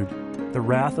was chewed, the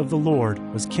wrath of the Lord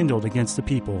was kindled against the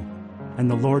people, and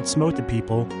the Lord smote the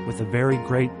people with a very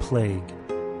great plague.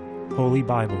 Holy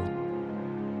Bible.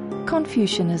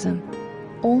 Confucianism.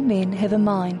 All men have a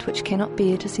mind which cannot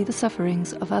bear to see the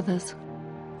sufferings of others.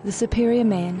 The superior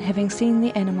man, having seen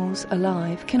the animals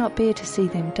alive, cannot bear to see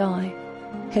them die.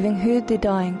 Having heard their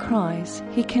dying cries,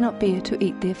 he cannot bear to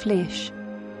eat their flesh.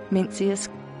 Mencius.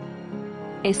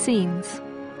 Essenes.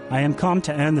 I am come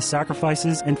to end the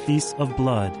sacrifices and feasts of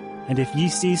blood, and if ye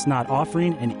cease not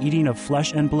offering and eating of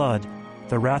flesh and blood,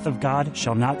 the wrath of God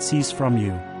shall not cease from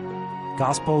you.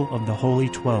 Gospel of the Holy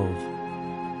 12.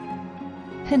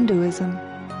 Hinduism.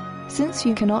 Since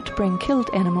you cannot bring killed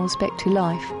animals back to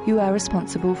life, you are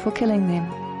responsible for killing them.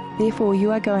 Therefore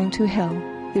you are going to hell.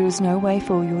 There is no way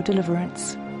for your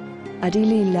deliverance.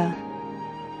 Adilila.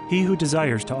 He who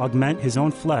desires to augment his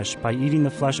own flesh by eating the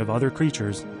flesh of other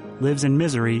creatures lives in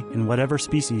misery in whatever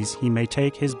species he may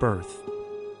take his birth.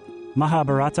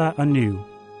 Mahabharata anew.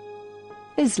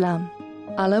 Islam.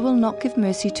 Allah will not give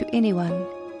mercy to anyone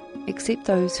except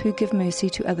those who give mercy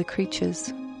to other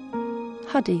creatures.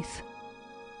 Hadith.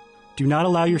 Do not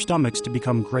allow your stomachs to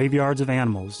become graveyards of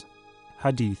animals.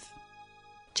 Hadith.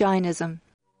 Jainism.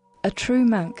 A true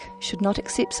monk should not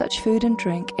accept such food and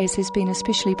drink as has been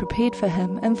especially prepared for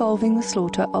him involving the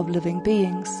slaughter of living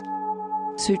beings.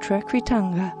 Sutra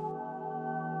Kritanga.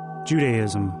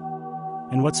 Judaism.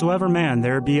 And whatsoever man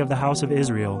there be of the house of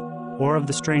Israel, or of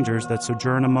the strangers that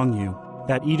sojourn among you,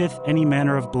 that eateth any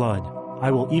manner of blood, I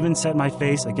will even set my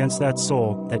face against that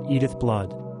soul that eateth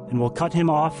blood, and will cut him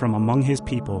off from among his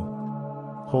people.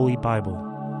 Holy Bible.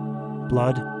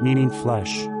 Blood meaning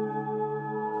flesh.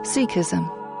 Sikhism.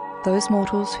 Those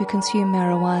mortals who consume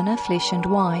marijuana, flesh and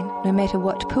wine, no matter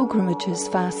what pilgrimages,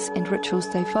 fasts and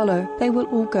rituals they follow, they will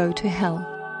all go to hell.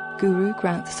 Guru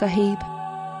Granth Sahib.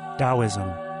 Taoism.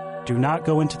 Do not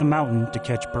go into the mountain to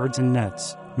catch birds and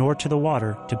nets, nor to the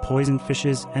water to poison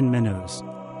fishes and minnows.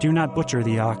 Do not butcher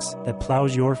the ox that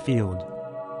plows your field.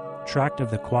 Tract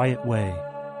of the Quiet Way.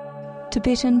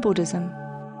 Tibetan Buddhism.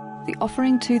 The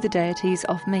offering to the deities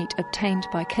of meat obtained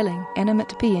by killing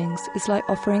animate beings is like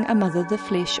offering a mother the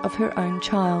flesh of her own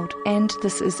child, and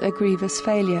this is a grievous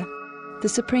failure. The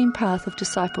supreme path of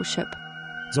discipleship.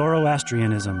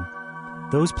 Zoroastrianism.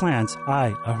 Those plants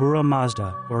I, Ahura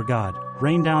Mazda, or God,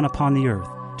 rain down upon the earth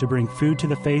to bring food to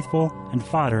the faithful and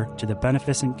fodder to the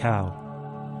beneficent cow.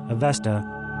 Avesta.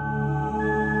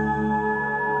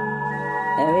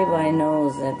 Everybody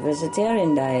knows that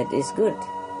vegetarian diet is good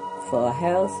for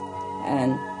health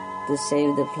and to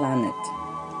save the planet.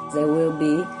 They will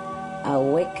be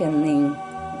awakening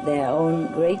their own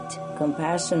great,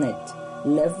 compassionate,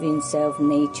 loving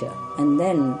self-nature, and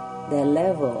then their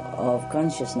level of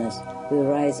consciousness will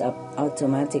rise up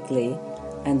automatically,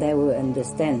 and they will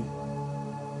understand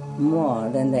more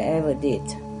than they ever did,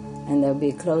 and they'll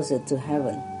be closer to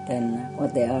heaven than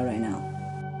what they are right now.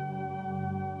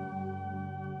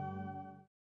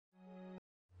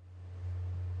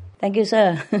 Thank you,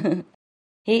 sir.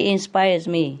 He inspires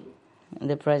me,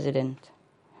 the President.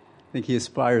 I think he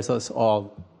inspires us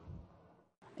all.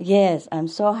 Yes, I'm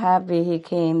so happy he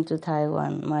came to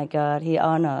Taiwan. My God, he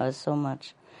honors us so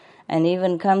much. And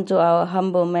even come to our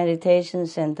humble meditation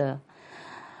center.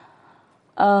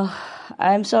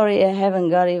 I'm sorry I haven't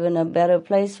got even a better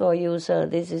place for you, sir.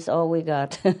 This is all we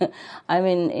got. I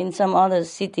mean, in some other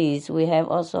cities, we have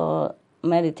also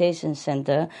meditation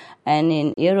center. And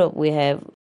in Europe, we have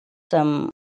some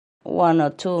 1 or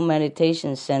 2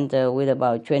 meditation center with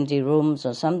about 20 rooms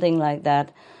or something like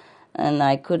that. And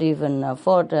I could even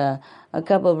afford a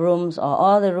couple of rooms or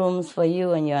all the rooms for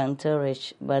you and your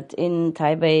entourage. But in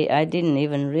Taipei, I didn't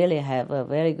even really have a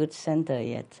very good center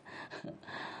yet.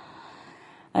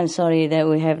 I'm sorry that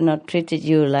we have not treated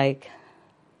you like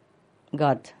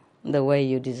God, the way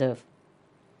you deserve.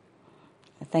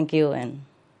 Thank you and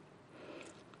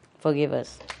forgive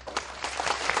us.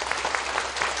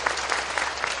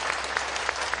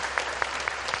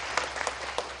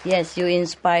 Yes, you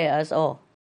inspire us all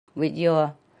with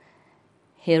your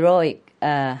heroic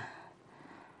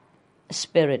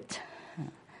spirit.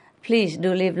 Please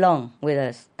do live long with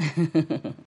us.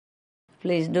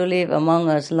 Please do live among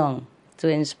us long to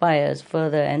inspire us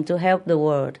further and to help the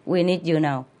world. We need you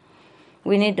now.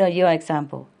 We need your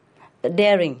example.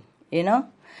 Daring,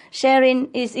 Sharing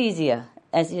is easier,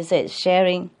 as you said,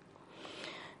 sharing.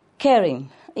 Caring.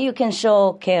 You can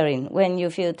show caring when you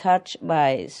feel touched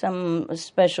by some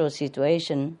special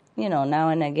situation, now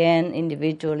and again,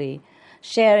 individually.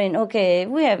 Sharing, okay,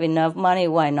 we have enough money,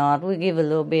 why not? We give a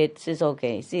little bit, it's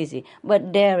okay, it's easy.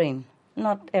 But daring,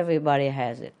 not everybody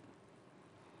has it.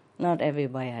 Not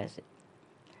everybody has it.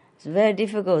 It's very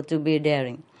difficult to be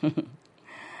daring.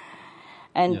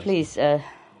 And yes. Please,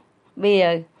 be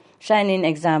a shining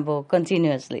example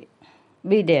continuously.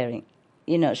 Be daring.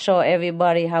 Show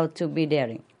everybody how to be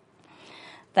daring.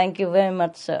 Thank you very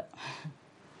much, sir.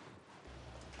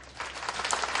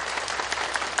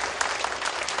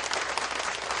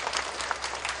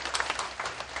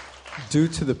 Due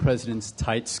to the President's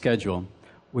tight schedule,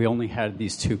 we only had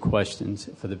these 2 questions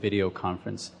for the video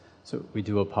conference, so we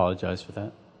do apologize for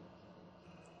that.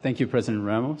 Thank you, President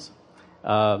Ramos.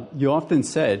 You often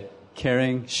said,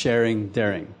 caring, sharing,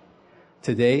 daring.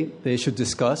 Today, the issue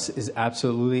discussed is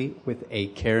absolutely with a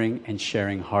caring and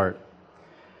sharing heart.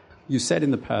 You said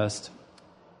in the past,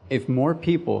 if more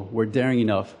people were daring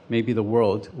enough, maybe the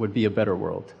world would be a better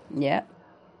world. Yeah.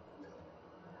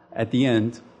 At the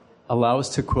end, allow us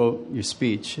to quote your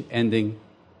speech ending,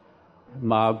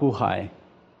 Mabuhay,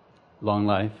 long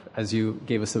life, as you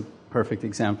gave us a perfect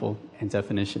example and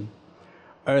definition.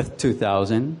 Earth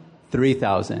 2000,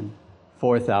 3000,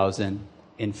 4000,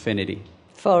 infinity.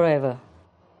 Forever.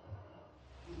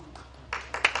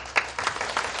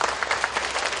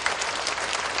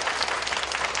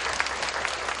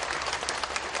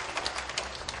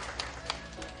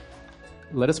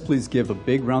 Let us please give a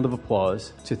big round of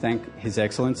applause to thank His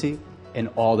Excellency and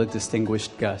all the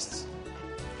distinguished guests.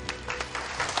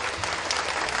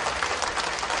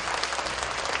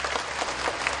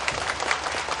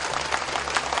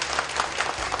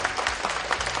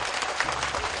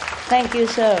 Thank you,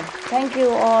 sir. Thank you,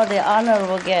 all the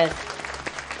honorable guests.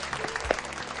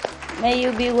 May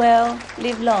you be well,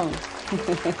 live long.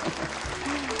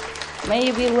 May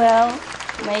you be well,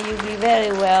 may you be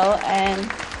very well and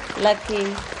lucky.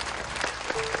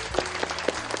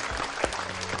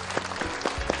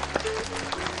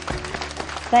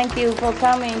 Thank you for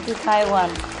coming to Taiwan.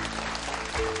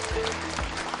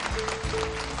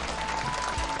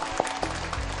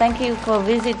 Thank you for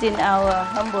visiting our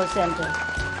humble center.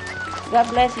 God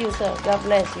bless you, sir. God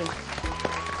bless you.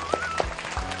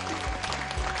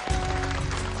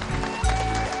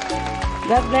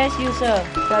 God bless you, sir.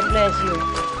 God bless you.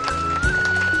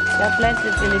 God bless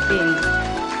the Philippines.